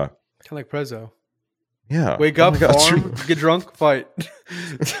 Kind of like Prezzo. Yeah. Wake up, farm, get drunk, fight.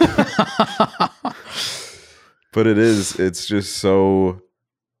 But it's just so.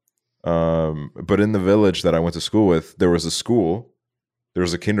 But in the village that I went to school with, there was a school, there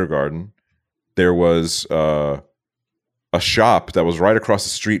was a kindergarten, there was a shop that was right across the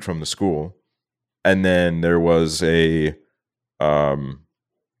street from the school, and then there was like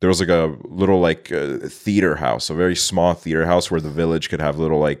a little like theater house, a very small theater house where the village could have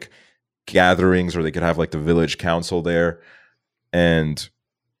little like gatherings, or they could have like the village council there. And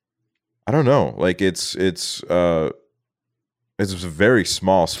I don't know, like it's a very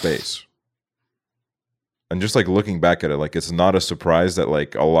small space. And just like looking back at it, like it's not a surprise that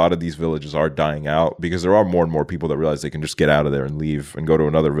like a lot of these villages are dying out, because there are more and more people that realize they can just get out of there and leave and go to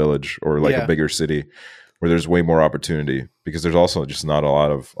another village or like a bigger city where there's way more opportunity, because there's also just not a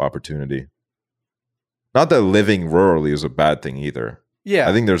lot of opportunity. Not that living rurally is a bad thing either. Yeah.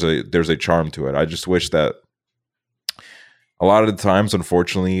 I think there's a charm to it. I just wish that a lot of the times,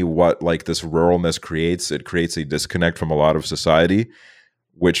 unfortunately, what like this ruralness creates, it creates a disconnect from a lot of society,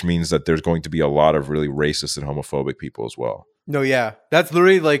 which means that there's going to be a lot of really racist and homophobic people as well. No, yeah. That's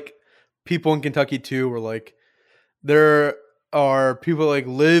literally like people in Kentucky too, where like they're are people like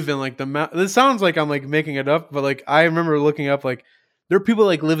live in like the mountain. This sounds like I'm like making it up, but like I remember looking up like there are people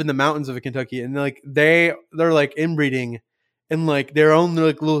like live in the mountains of Kentucky, and like they're like inbreeding in like their own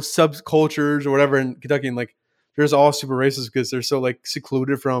like little subcultures or whatever in Kentucky, and like there's all super racist because they're so like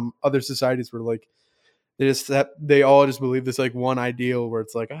secluded from other societies where like they all just believe this like one ideal where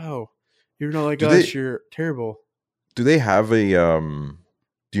it's like, oh, you're not like us, you're terrible. Do they have a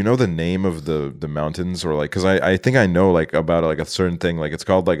do you know the name of the mountains, or like, because I think I know like about like a certain thing, like it's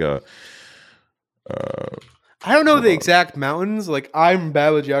called like a I don't know the exact mountains. Like I'm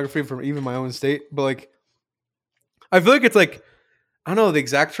bad with geography from even my own state, but like I feel like it's like I don't know the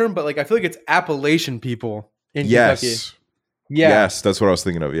exact term, but like I feel like it's Appalachian people in Kentucky. Yeah. Yes, that's what I was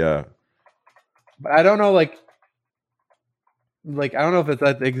thinking of. Yeah. But I don't know like I don't know if it's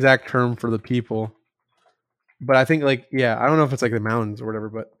that the exact term for the people. But I think like I don't know if it's like the mountains or whatever,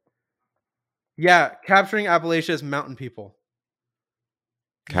 but yeah, capturing Appalachia as mountain people.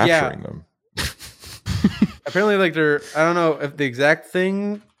 Capturing them. Apparently like I don't know if the exact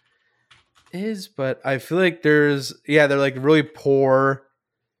thing is, but I feel like they're like really poor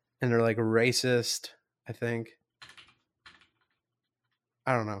and they're like racist, I think.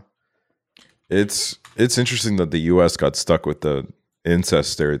 I don't know. It's interesting that the US got stuck with the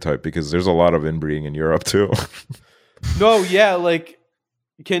incest stereotype because there's a lot of inbreeding in Europe too. No, yeah, like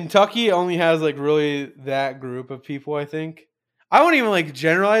Kentucky only has like really that group of people, I think. I won't even like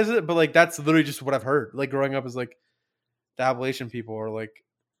generalize it, but like that's literally just what I've heard. Like growing up as like the Appalachian people are like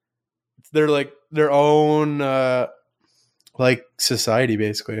they're like their own like society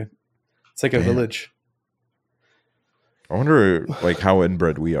basically. It's like a village. I wonder like how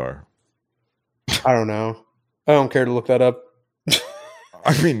inbred we are. I don't know. I don't care to look that up.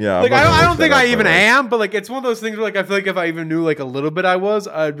 I mean, yeah. Like I don't think I even am, but like it's one of those things where like I feel like if I even knew like a little bit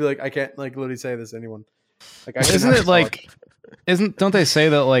I'd be like I can't like literally say this to anyone. Like isn't it like don't they say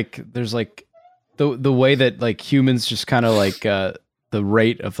that like there's like the way that like humans just kind of like the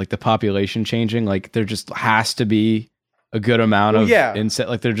rate of like the population changing, like there just has to be a good amount of incest,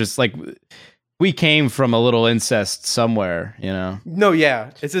 like they're just like we came from a little incest somewhere, you know? No,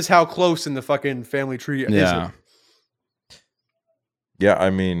 yeah. It's just how close in the fucking family tree is it? Yeah, I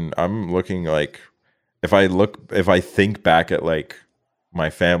mean, I'm looking like if I think back at like my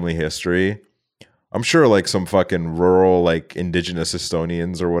family history, I'm sure like some fucking rural like indigenous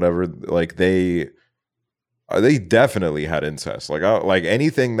Estonians or whatever, like they definitely had incest. Like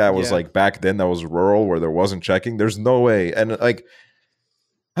anything that was like back then that was rural where there wasn't checking, there's no way. And like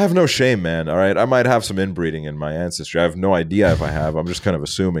I have no shame, man. All right, I might have some inbreeding in my ancestry. I have no idea if I have. I'm just kind of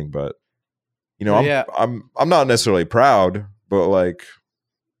assuming, but you know, I'm not necessarily proud, but like,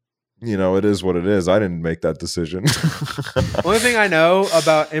 you know, it is what it is. I didn't make that decision. Only thing I know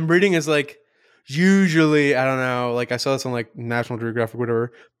about inbreeding is like usually, I don't know, like I saw this on like National Geographic,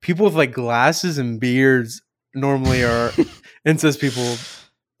 whatever. People with like glasses and beards normally are incest people.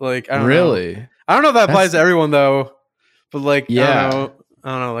 Like I don't know. I don't know if that applies to everyone though. But like I don't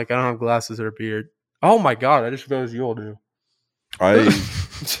know, like I don't have glasses or a beard. Oh my god, I just realized you all do.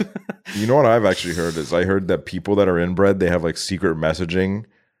 You know what I've actually heard is I heard that people that are inbred, they have like secret messaging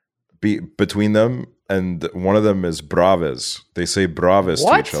between them, and one of them is braves. They say braves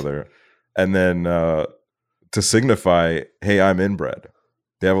to each other, and then to signify, hey, I'm inbred.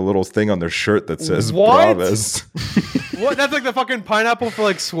 They have a little thing on their shirt that says braves. What? That's like the fucking pineapple for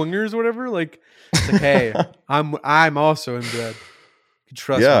like swingers or whatever. Like, it's like hey, I'm also inbred.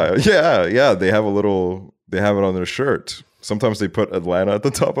 Trust me. Yeah. They have it on their shirt. Sometimes they put Atlanta at the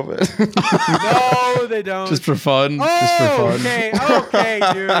top of it. No, they don't. Just for fun. Oh, okay,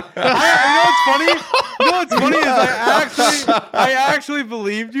 dude. You know what's funny is I actually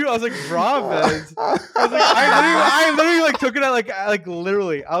believed you. I was like, Braves. I literally like took it at like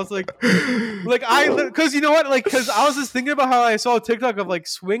literally. I was like because you know what? Like, because I was just thinking about how I saw a TikTok of like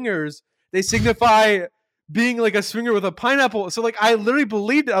swingers. They signify being like a swinger with a pineapple. So like I literally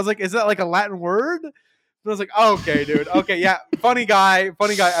believed it. I was like, is that like a Latin word? And I was like, oh, okay, dude. Okay, yeah. Funny guy,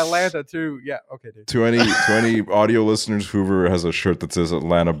 Atlanta too. Yeah, okay, dude. To any audio listeners, Hoover has a shirt that says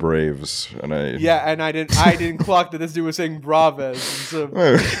Atlanta Braves. And I didn't clock that this dude was saying Braves instead of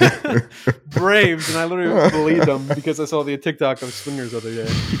Braves, and I literally believed them because I saw the TikTok of swingers the other day.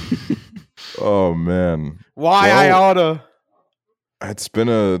 Oh man. I oughta. It's been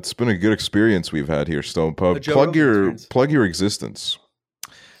a good experience we've had here, Stone Pub. Plug your existence.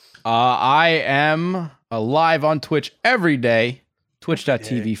 I am live on Twitch every day,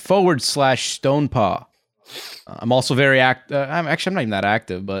 twitch.tv/StonePaw. I'm also very active. I'm not even that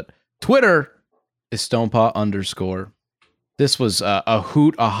active, but Twitter is StonePaw_. This was a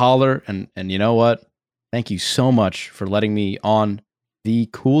hoot, a holler, and you know what? Thank you so much for letting me on the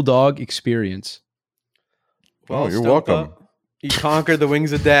Cool Dog experience. Oh, you're Stumpa, welcome. You conquered the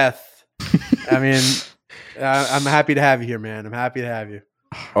wings of death. I mean, I'm happy to have you here, man. I'm happy to have you.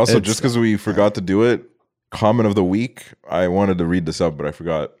 Also, It's- just because we forgot to do it, comment of the week. I wanted to read this up, but I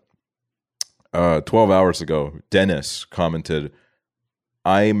forgot. 12 hours ago, Dennis commented,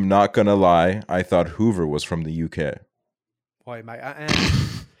 "I'm not gonna lie. I thought Hoover was from the UK." Boy, mate,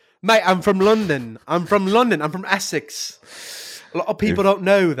 mate, I'm from London. I'm from Essex. A lot of people don't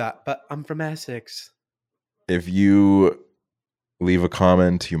know that, but I'm from Essex. If you leave a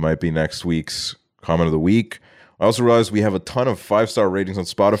comment, you might be next week's comment of the week. I also realized we have a ton of 5-star ratings on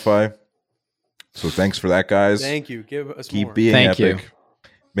Spotify. So thanks for that, guys. Thank you. Give us Keep more. being Thank epic. you.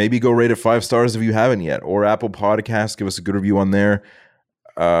 Maybe go rate it 5 stars if you haven't yet, or Apple Podcasts. Give us a good review on there,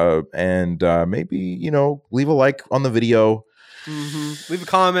 and maybe leave a like on the video. Leave a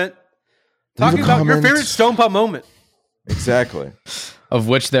comment. Leave a Talking about your comment. favorite Stone Pub moment. Exactly. Of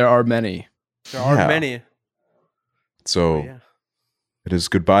which there are many. There are Yeah. many. So Yeah. it is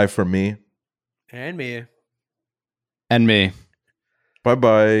goodbye from me. And me. And me. Bye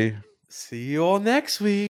bye. See you all next week.